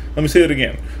thought. Let me say that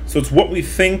again. So it's what we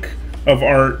think of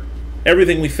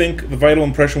everything we think, the vital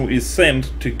impression is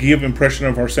sent to give impression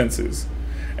of our senses.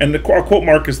 And I'll quote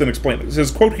Marcus, then explain it. It says,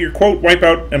 quote here, quote, wipe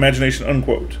out imagination,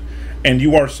 unquote, and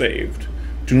you are saved.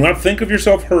 Do not think of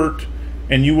yourself hurt,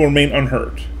 and you will remain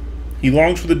unhurt. He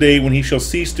longs for the day when he shall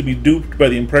cease to be duped by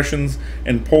the impressions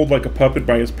and pulled like a puppet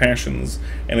by his passions,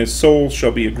 and his soul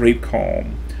shall be a great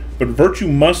calm. But virtue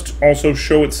must also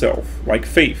show itself, like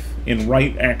faith, in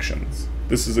right actions.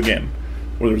 This is, again,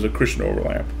 where there's a Christian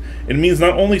overlap. It means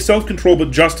not only self-control,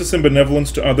 but justice and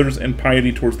benevolence to others and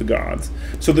piety towards the gods.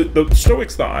 So the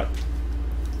Stoics thought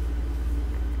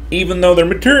Even though they're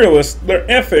materialists, their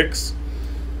ethics,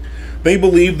 they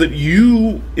believe that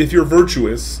you, if you're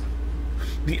virtuous,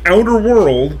 the outer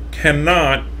world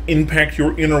cannot impact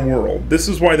your inner world. This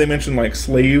is why they mention like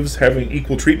slaves having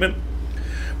equal treatment.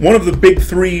 One of the big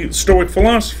three Stoic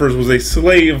philosophers was a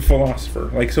slave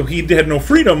philosopher. Like, so he had no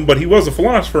freedom, but he was a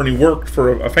philosopher and he worked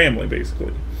for a family,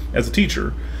 basically, as a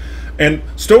teacher. And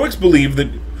Stoics believe that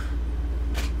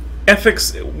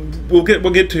ethics, we'll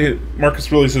get to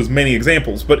Marcus Aurelius' many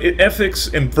examples, but ethics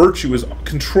and virtue is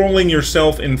controlling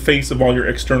yourself in face of all your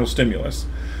external stimulus.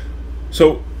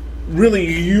 So really,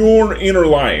 your inner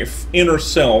life, inner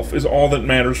self, is all that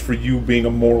matters for you being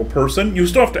a moral person. You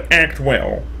still have to act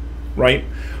well, right?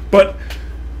 But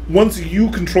once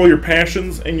you control your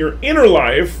passions and your inner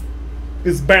life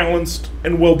is balanced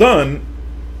and well done,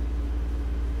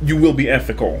 you will be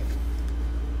ethical.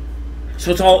 So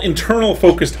it's all internal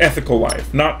focused ethical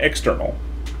life, not external.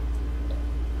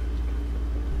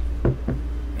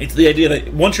 It's the idea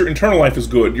that once your internal life is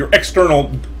good, your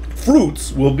external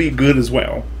fruits will be good as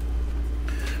well.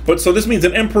 But so this means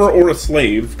an emperor or a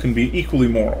slave can be equally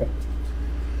moral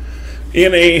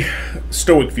in a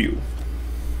Stoic view.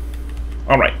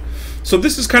 Alright, so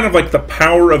this is kind of like the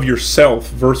power of yourself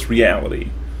versus reality.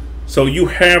 So you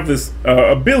have this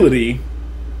ability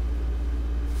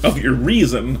of your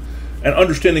reason and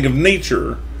understanding of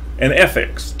nature and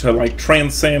ethics to like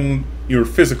transcend your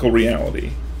physical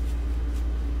reality.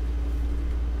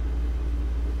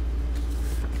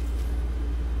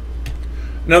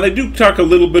 Now they do talk a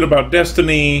little bit about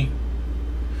destiny.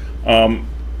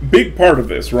 Big part of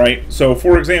this, right? So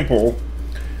for example,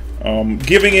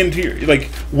 giving into your, like,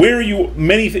 where you,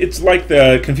 it's like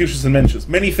the Confucius and Mencius,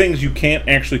 many things you can't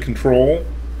actually control.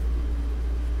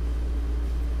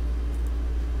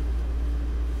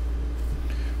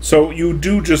 So you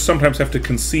do just sometimes have to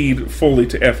concede fully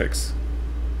to ethics.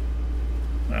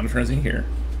 I'm translating here.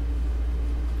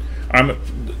 I'm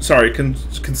sorry,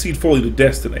 concede fully to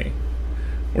destiny.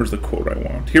 Where's the quote I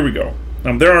want? Here we go.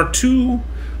 There are two.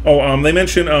 They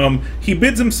mention he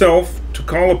bids himself to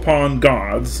call upon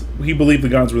gods. He believed the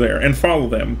gods were there, and follow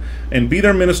them, and be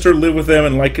their minister, live with them,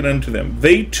 and liken unto them.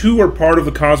 They too are part of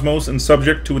the cosmos and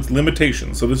subject to its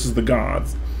limitations. So this is the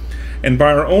gods. And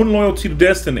by our own loyalty to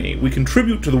destiny, we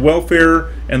contribute to the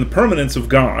welfare and the permanence of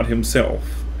God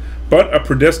himself. But a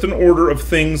predestined order of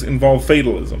things involved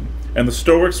fatalism, and the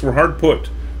Stoics were hard put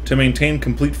to maintain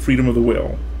complete freedom of the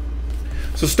will.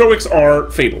 So Stoics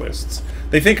are fatalists.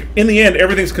 They think, in the end,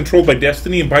 everything's controlled by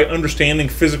destiny, and by understanding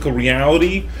physical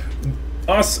reality,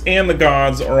 us and the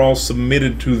gods are all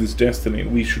submitted to this destiny,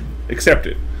 and we should accept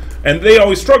it. And they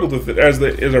always struggled with it, as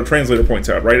our translator points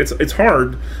out, right? It's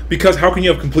hard, because how can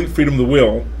you have complete freedom of the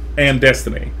will and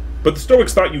destiny? But the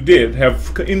Stoics thought you did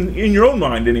have, in your own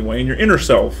mind anyway, in your inner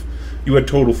self, you had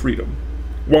total freedom,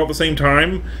 while at the same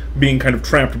time being kind of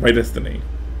trapped by destiny.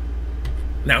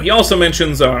 Now, he also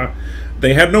mentions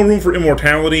they had no room for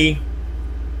immortality.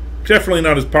 Definitely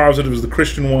not as positive as the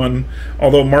Christian one,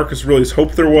 although Marcus Aurelius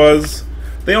hoped there was.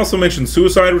 They also mentioned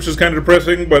suicide, which is kind of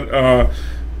depressing, but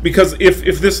because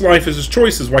if this life is his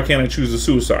choices, why can't I choose a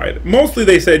suicide? Mostly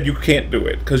they said you can't do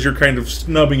it, because you're kind of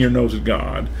snubbing your nose at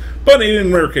God. But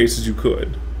in rare cases you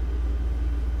could.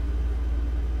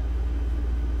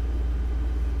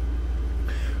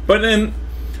 But then,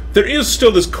 there is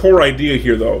still this core idea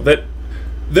here, though, that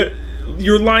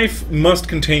your life must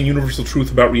contain universal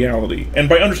truth about reality. And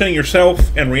by understanding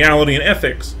yourself and reality and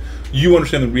ethics, you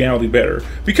understand the reality better.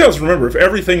 Because, remember, if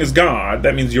everything is God,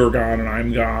 that means you're God and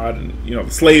I'm God, and,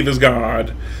 the slave is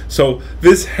God. So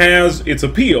this has its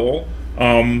appeal,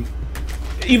 even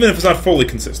if it's not fully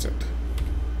consistent.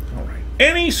 All right.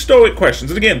 Any Stoic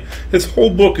questions? And again, this whole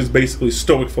book is basically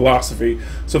Stoic philosophy.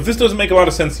 So if this doesn't make a lot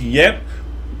of sense yet,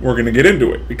 we're going to get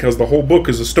into it, because the whole book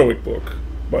is a Stoic book.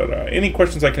 But any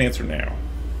questions I can answer now?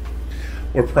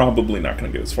 We're probably not going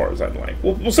to get as far as I'd like.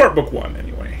 We'll start book 1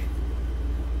 anyway.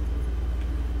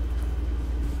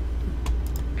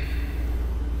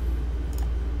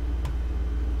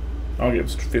 I'll give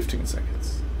 15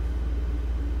 seconds.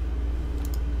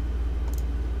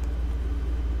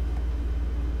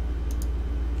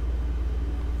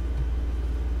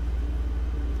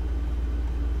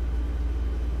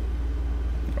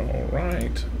 All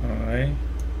right.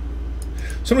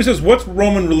 Somebody says, what's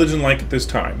Roman religion like at this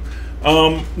time?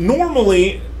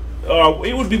 Normally,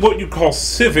 it would be what you'd call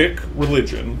civic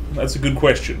religion. That's a good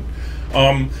question.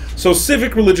 So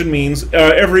civic religion means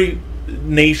every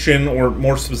nation, or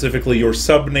more specifically your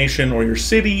sub-nation or your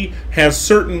city, has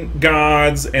certain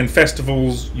gods and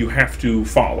festivals you have to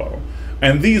follow.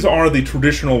 And these are the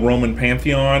traditional Roman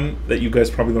pantheon that you guys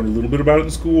probably learned a little bit about in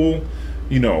school.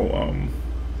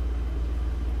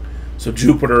 So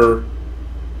Jupiter,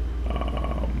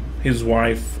 his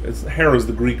wife, Hera is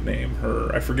the Greek name.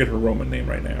 I forget her Roman name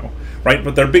right now. Right,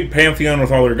 but their big pantheon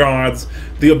with all their gods.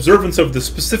 The observance of the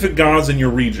specific gods in your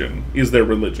region is their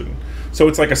religion. So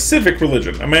it's like a civic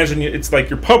religion. Imagine it's like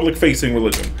your public-facing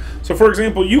religion. So, for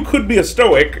example, you could be a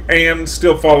Stoic and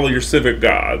still follow your civic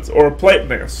gods, or a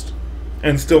Platonist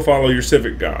and still follow your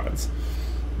civic gods.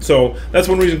 So that's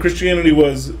one reason Christianity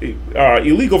was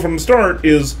illegal from the start,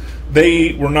 is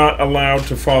they were not allowed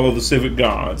to follow the civic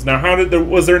gods. Now,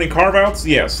 was there any carve-outs?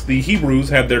 Yes, the Hebrews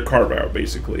had their carve-out,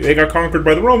 basically. They got conquered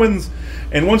by the Romans,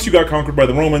 and once you got conquered by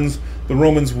the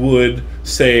Romans would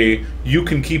say, you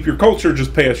can keep your culture,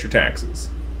 just pay us your taxes.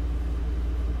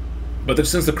 But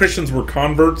since the Christians were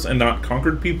converts and not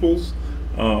conquered peoples,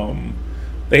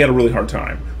 they had a really hard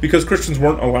time, because Christians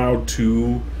weren't allowed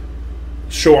to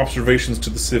show observations to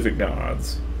the civic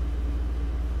gods.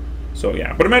 So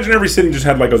yeah, but imagine every city just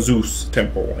had like a Zeus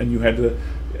temple, and you had to,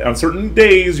 on certain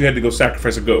days, you had to go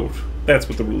sacrifice a goat. That's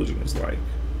what the religion was like.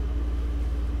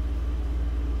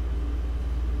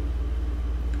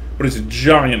 But it's a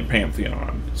giant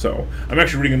pantheon. So I'm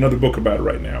actually reading another book about it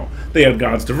right now. They had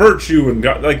gods to virtue, and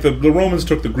like the Romans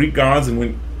took the Greek gods and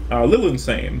went a little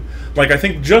insane. Like, I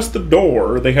think just the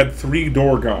door, they had 3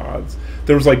 door gods.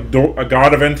 There was like a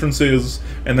god of entrances,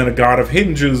 and then a god of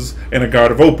hinges, and a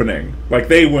god of opening. Like,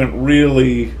 they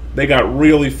got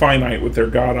really finite with their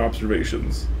god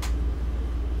observations.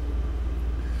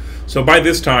 So by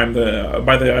this time,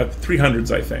 by the 300s,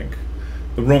 I think,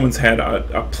 the Romans had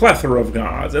a plethora of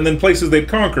gods. And then places they'd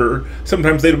conquer,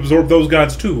 sometimes they'd absorb those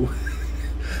gods too.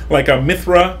 Like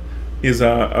Mithra is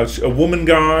a woman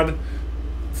god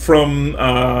from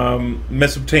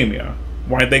Mesopotamia.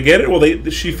 Why'd they get it? Well,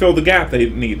 she filled the gap they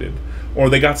needed. Or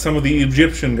they got some of the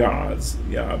Egyptian gods,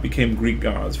 became Greek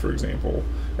gods, for example,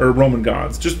 or Roman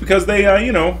gods, just because they,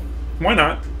 why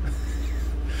not?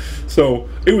 So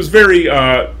it was very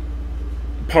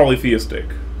polytheistic.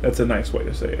 That's a nice way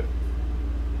to say it.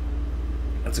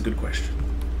 That's a good question.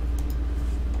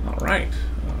 All right.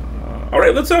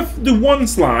 Let's do one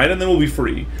slide, and then we'll be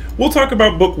free. We'll talk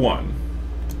about book 1.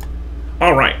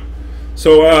 All right.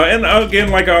 So, and again,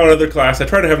 like our other class, I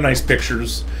try to have nice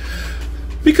pictures,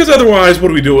 because otherwise,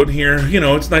 what are we doing here?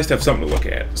 It's nice to have something to look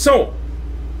at. So,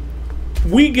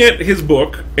 we get his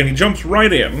book, and he jumps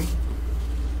right in,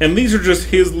 and these are just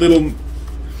his little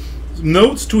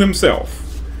notes to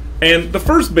himself. And the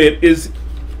first bit is,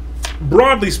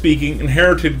 broadly speaking,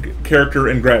 inherited character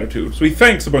and gratitude. So he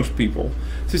thanks a bunch of people.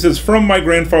 So he says, from my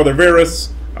grandfather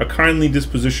Varus, a kindly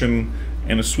disposition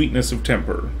and a sweetness of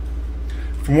temper.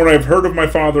 From what I have heard of my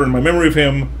father and my memory of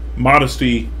him,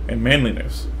 modesty and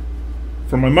manliness.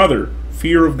 From my mother,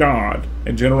 fear of God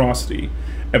and generosity.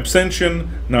 Abstention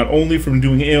not only from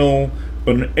doing ill,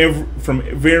 but from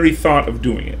very thought of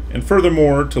doing it. And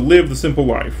furthermore, to live the simple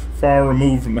life, far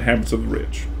removed from the habits of the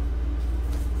rich.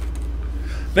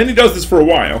 Then he does this for a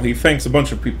while. He thanks a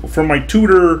bunch of people. From my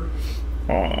tutor,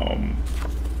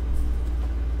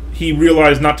 he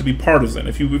realized not to be partisan.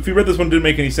 If you read this one, it didn't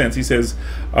make any sense. He says,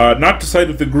 not to side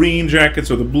with the green jackets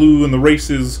or the blue in the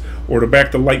races, or to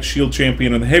back the light shield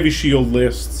champion in the heavy shield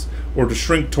lists, or to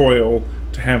shrink toil,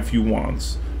 to have few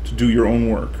wants, to do your own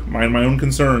work, mind my own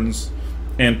concerns,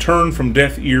 and turn from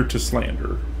deaf ear to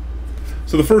slander.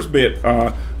 So the first bit,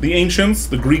 the ancients,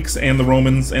 the Greeks and the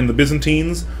Romans and the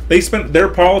Byzantines, they spent their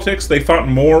politics, they fought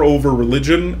more over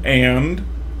religion and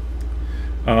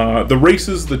the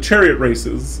races, the chariot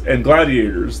races and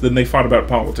gladiators, than they fought about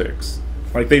politics.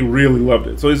 Like, they really loved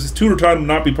it. So his tutor taught him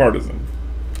not be partisan.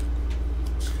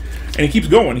 And he keeps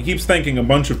going. He keeps thanking a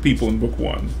bunch of people in book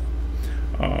 1.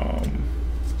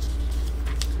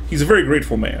 He's a very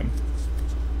grateful man.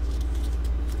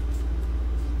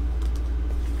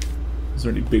 Is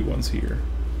there any big ones here?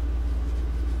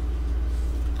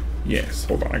 Yes,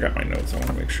 hold on, I got my notes. I want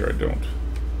to make sure I don't.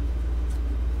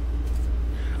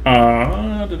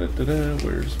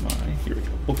 Where's my... Here we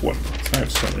go. Book 1 notes. I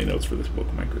have so many notes for this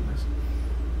book, my goodness.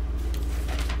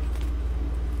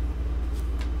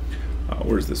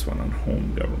 Where's this one on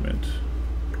home government?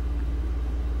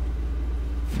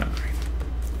 9.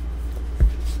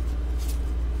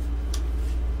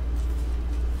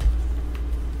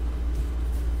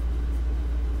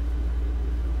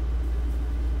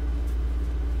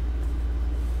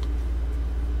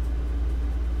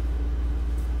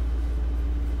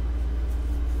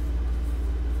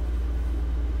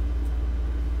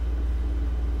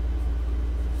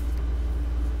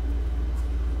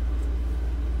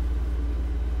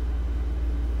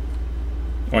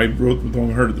 I wrote the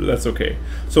one I heard. That's okay.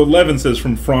 So 11 says,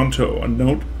 from Fronto, a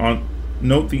note on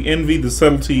Note the envy, the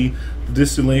subtlety, the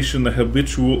distillation, the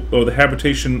habitual, or the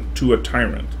habitation to a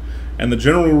tyrant. And the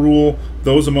general rule,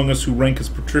 those among us who rank as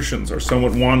patricians are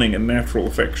somewhat wanting in natural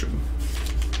affection.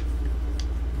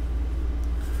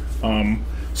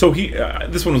 So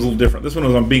this one was a little different. This one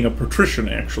was on being a patrician,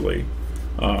 actually.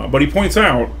 But he points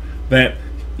out that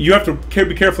you have to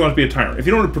be careful not to be a tyrant. If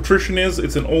you know what a patrician is,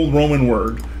 it's an old Roman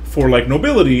word for, like,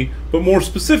 nobility, but more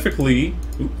specifically...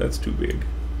 Ooh, that's too big.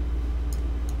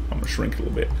 I'm going to shrink it a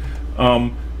little bit.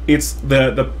 It's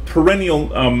the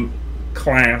perennial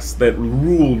class that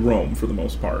ruled Rome for the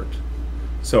most part.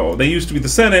 So they used to be the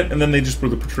Senate, and then they just were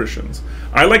the patricians.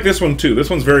 I like this one too. This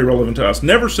one's very relevant to us.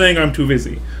 Never saying I'm too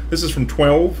busy. This is from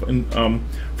 12, and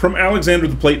from Alexander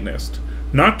the Platonist.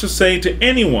 Not to say to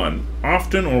anyone,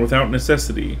 often or without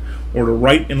necessity, or to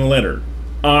write in a letter,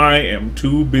 I am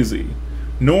too busy.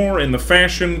 Nor in the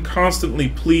fashion constantly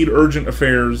plead urgent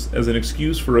affairs as an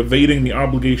excuse for evading the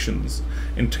obligations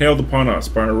entailed upon us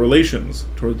by our relations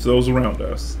towards those around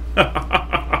us.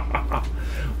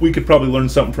 We could probably learn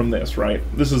something from this, right?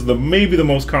 This is maybe the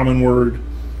most common word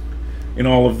in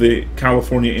all of the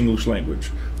California English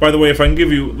language. By the way, if I can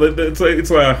give you,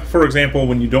 for example,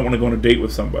 when you don't want to go on a date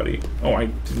with somebody. Oh, I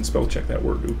didn't spell check that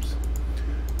word, oops.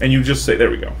 And you just say,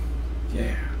 there we go.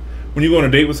 Yeah. When you go on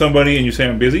a date with somebody and you say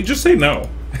I'm busy, just say no.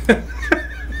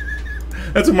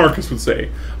 That's what Marcus would say.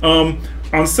 On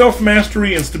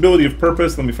self-mastery and stability of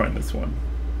purpose, let me find this one.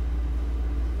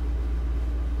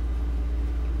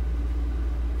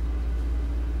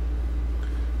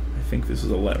 I think this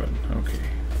is 11. Okay.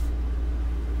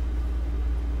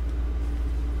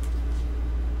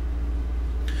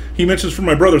 He mentions from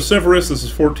my brother Severus, this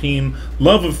is 14,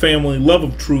 love of family, love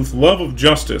of truth, love of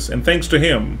justice, and thanks to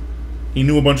him, he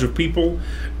knew a bunch of people,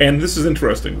 and this is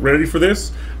interesting. Ready for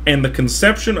this? And the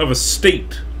conception of a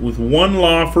state with one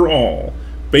law for all,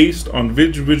 based on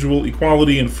individual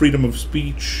equality and freedom of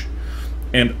speech,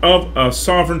 and of a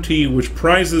sovereignty which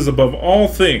prizes above all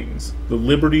things the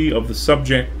liberty of the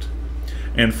subject,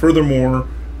 and furthermore,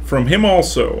 from him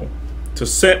also, to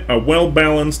set a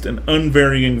well-balanced and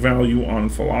unvarying value on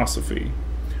philosophy,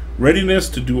 readiness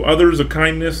to do others a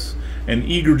kindness, and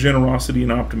eager generosity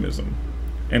and optimism,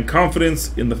 and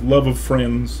confidence in the love of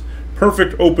friends,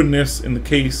 perfect openness in the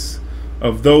case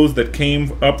of those that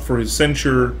came up for his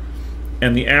censure,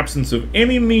 and the absence of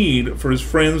any need for his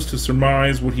friends to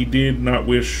surmise what he did not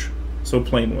wish, so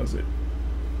plain was it.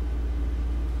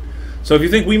 So if you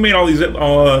think we made all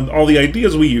the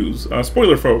ideas we use,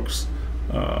 spoiler folks,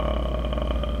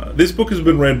 this book has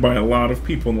been read by a lot of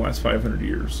people in the last 500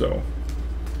 years, so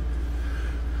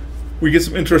we get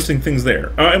some interesting things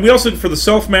there. And we also, for the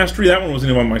self-mastery, that one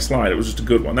wasn't even on my slide, it was just a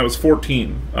good one. That was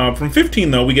 14. From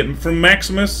 15, though, we get from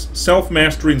Maximus,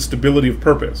 self-mastery and stability of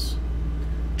purpose.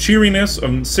 Cheeriness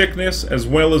of sickness, as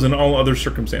well as in all other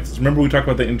circumstances. Remember we talked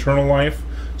about the internal life?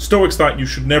 Stoics thought you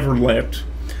should never let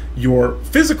your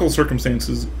physical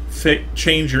circumstances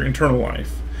change your internal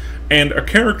life. And a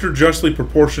character justly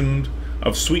proportioned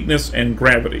of sweetness and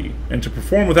gravity, and to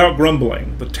perform without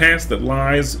grumbling the task that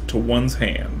lies to one's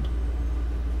hand.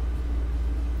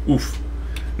 Oof.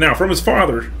 Now, from his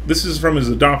father, this is from his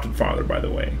adopted father, by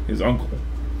the way, his uncle.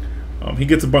 He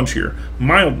gets a bunch here.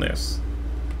 Mildness,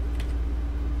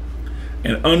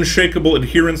 and unshakable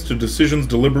adherence to decisions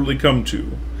deliberately come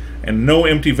to, and no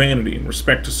empty vanity in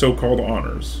respect to so-called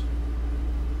honors.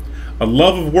 A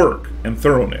love of work and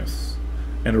thoroughness,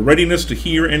 and a readiness to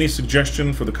hear any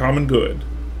suggestion for the common good,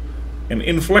 an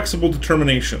inflexible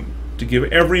determination to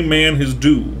give every man his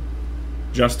due,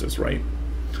 justice, right?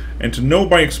 And to know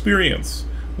by experience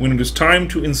when it is time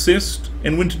to insist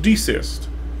and when to desist.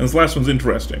 And this last one's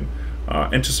interesting.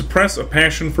 And to suppress a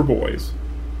passion for boys.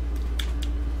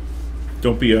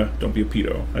 Don't be a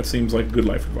pedo. That seems like good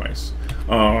life advice.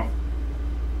 And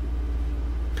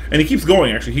he keeps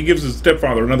going, actually. He gives his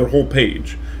stepfather another whole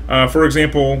page. For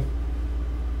example,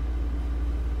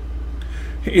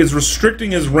 is restricting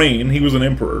his reign, he was an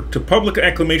emperor, to public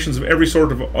acclamations of every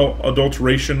sort of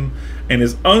adulteration, and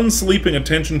his unsleeping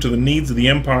attention to the needs of the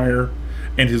empire,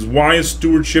 and his wise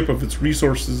stewardship of its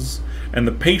resources, and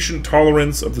the patient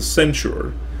tolerance of the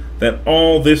censure that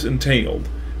all this entailed,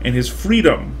 and his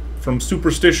freedom from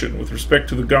superstition with respect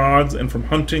to the gods, and from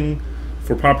hunting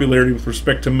for popularity with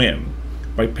respect to men,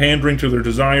 by pandering to their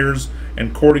desires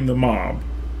and courting the mob.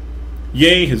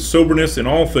 Yea, his soberness in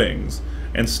all things,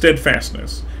 and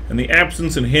steadfastness, and the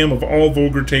absence in him of all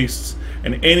vulgar tastes,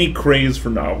 and any craze for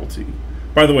novelty.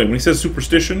 By the way, when he says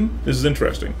superstition, this is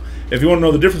interesting. If you want to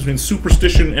know the difference between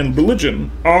superstition and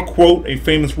religion, I'll quote a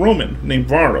famous Roman named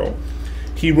Varro.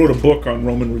 He wrote a book on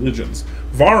Roman religions.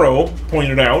 Varro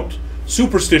pointed out,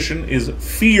 superstition is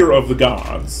fear of the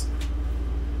gods,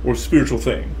 or spiritual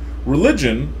thing.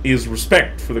 Religion is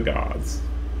respect for the gods.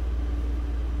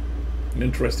 An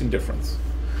interesting difference.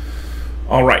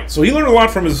 All right, so he learned a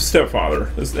lot from his stepfather.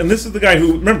 And this is the guy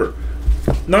who, remember,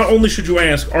 not only should you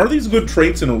ask, are these good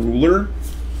traits in a ruler?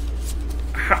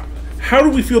 How do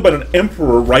we feel about an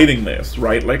emperor writing this,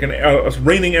 right? Like a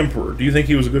reigning emperor. Do you think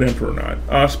he was a good emperor or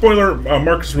not? Spoiler,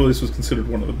 Marcus Aurelius was considered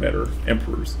one of the better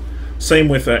emperors. Same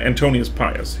with Antonius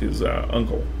Pius, his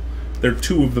uncle. They're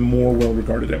two of the more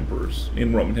well-regarded emperors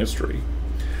in Roman history.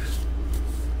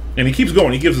 And he keeps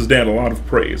going. He gives his dad a lot of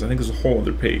praise. I think there's a whole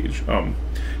other page.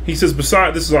 He says,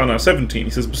 besides, this is on 17,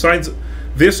 he says, besides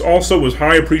this also was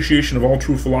high appreciation of all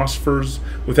true philosophers,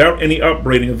 without any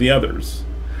upbraiding of the others.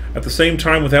 At the same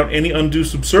time, without any undue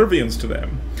subservience to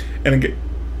them. And again,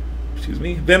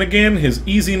 then again, his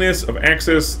easiness of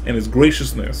access and his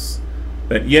graciousness,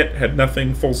 that yet had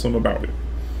nothing fulsome about it.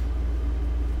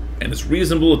 And his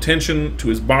reasonable attention to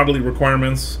his bodily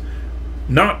requirements,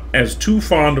 not as too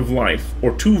fond of life,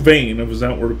 or too vain of his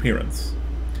outward appearance,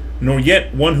 nor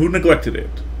yet one who neglected it,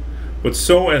 but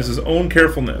so as his own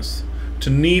carefulness, to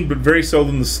need but very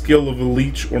seldom the skill of a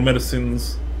leech or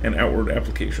medicines and outward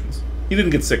applications. He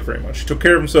didn't get sick very much. He took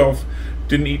care of himself,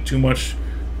 didn't eat too much,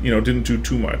 didn't do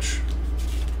too much.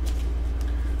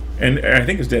 And I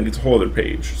think his dad gets a whole other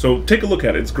page. So take a look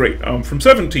at it. It's great. From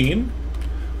 17,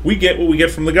 we get what we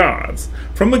get from the gods.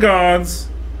 From the gods,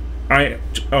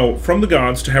 from the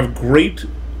gods to have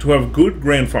good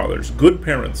grandfathers, good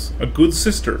parents, a good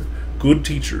sister, good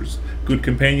teachers, good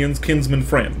companions, kinsmen,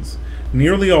 friends,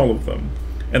 nearly all of them,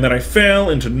 and that I fell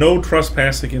into no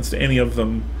trespass against any of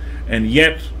them, and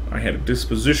yet I had a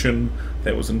disposition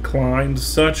that was inclined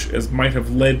such as might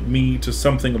have led me to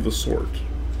something of the sort.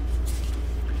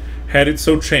 Had it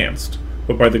so chanced,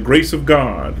 but by the grace of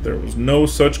God there was no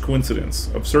such coincidence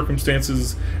of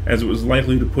circumstances as it was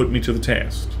likely to put me to the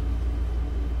test.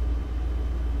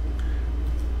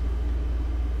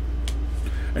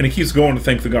 And he keeps going to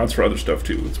thank the gods for other stuff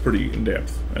too. It's pretty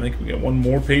in-depth. I think we get one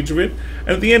more page of it. And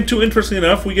at the end, too, interestingly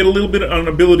enough, we get a little bit on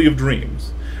ability of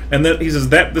dreams. And that he says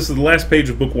that this is the last page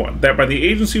of book 1. That by the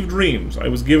agency of dreams I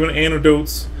was given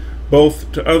antidotes both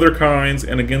to other kinds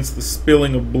and against the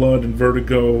spilling of blood and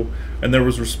vertigo. And there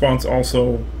was response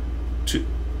also to,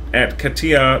 at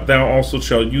Katia, thou also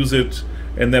shalt use it,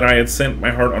 and that I had sent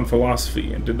my heart on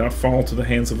philosophy, and did not fall to the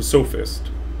hands of a sophist,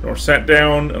 nor sat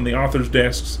down on the author's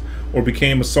desks, or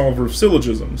became a solver of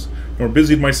syllogisms, nor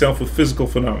busied myself with physical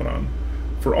phenomenon.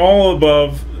 For all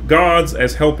above, gods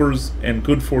as helpers and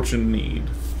good fortune need.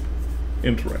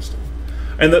 Interesting.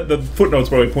 And the footnotes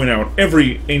probably point out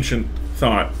every ancient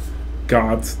thought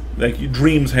gods, like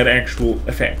dreams had actual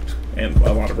effect, and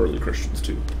a lot of early Christians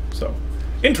too. So,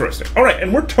 interesting. All right,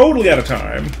 and we're totally out of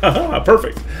time. Haha,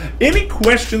 perfect. Any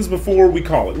questions before we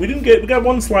call it? We got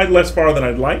one slide less far than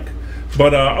I'd like,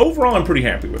 but overall I'm pretty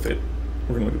happy with it.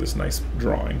 We're gonna look at this nice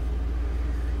drawing.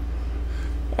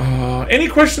 Any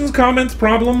questions, comments,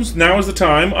 problems? Now is the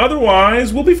time.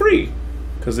 Otherwise, we'll be free,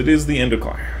 because it is the end of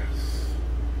class.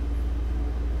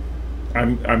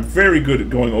 I'm very good at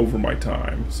going over my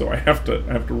time, so I have to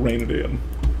rein it in.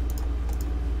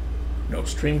 No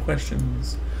stream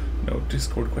questions, no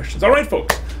Discord questions. All right,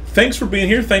 folks. Thanks for being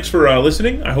here. Thanks for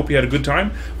listening. I hope you had a good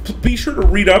time. Be sure to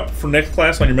read up for next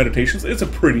class on your meditations. It's a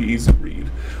pretty easy read.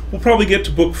 We'll probably get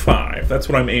to book 5. That's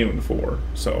what I'm aiming for.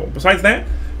 So, besides that,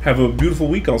 have a beautiful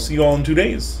week. I'll see you all in 2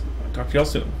 days. I'll talk to y'all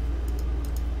soon.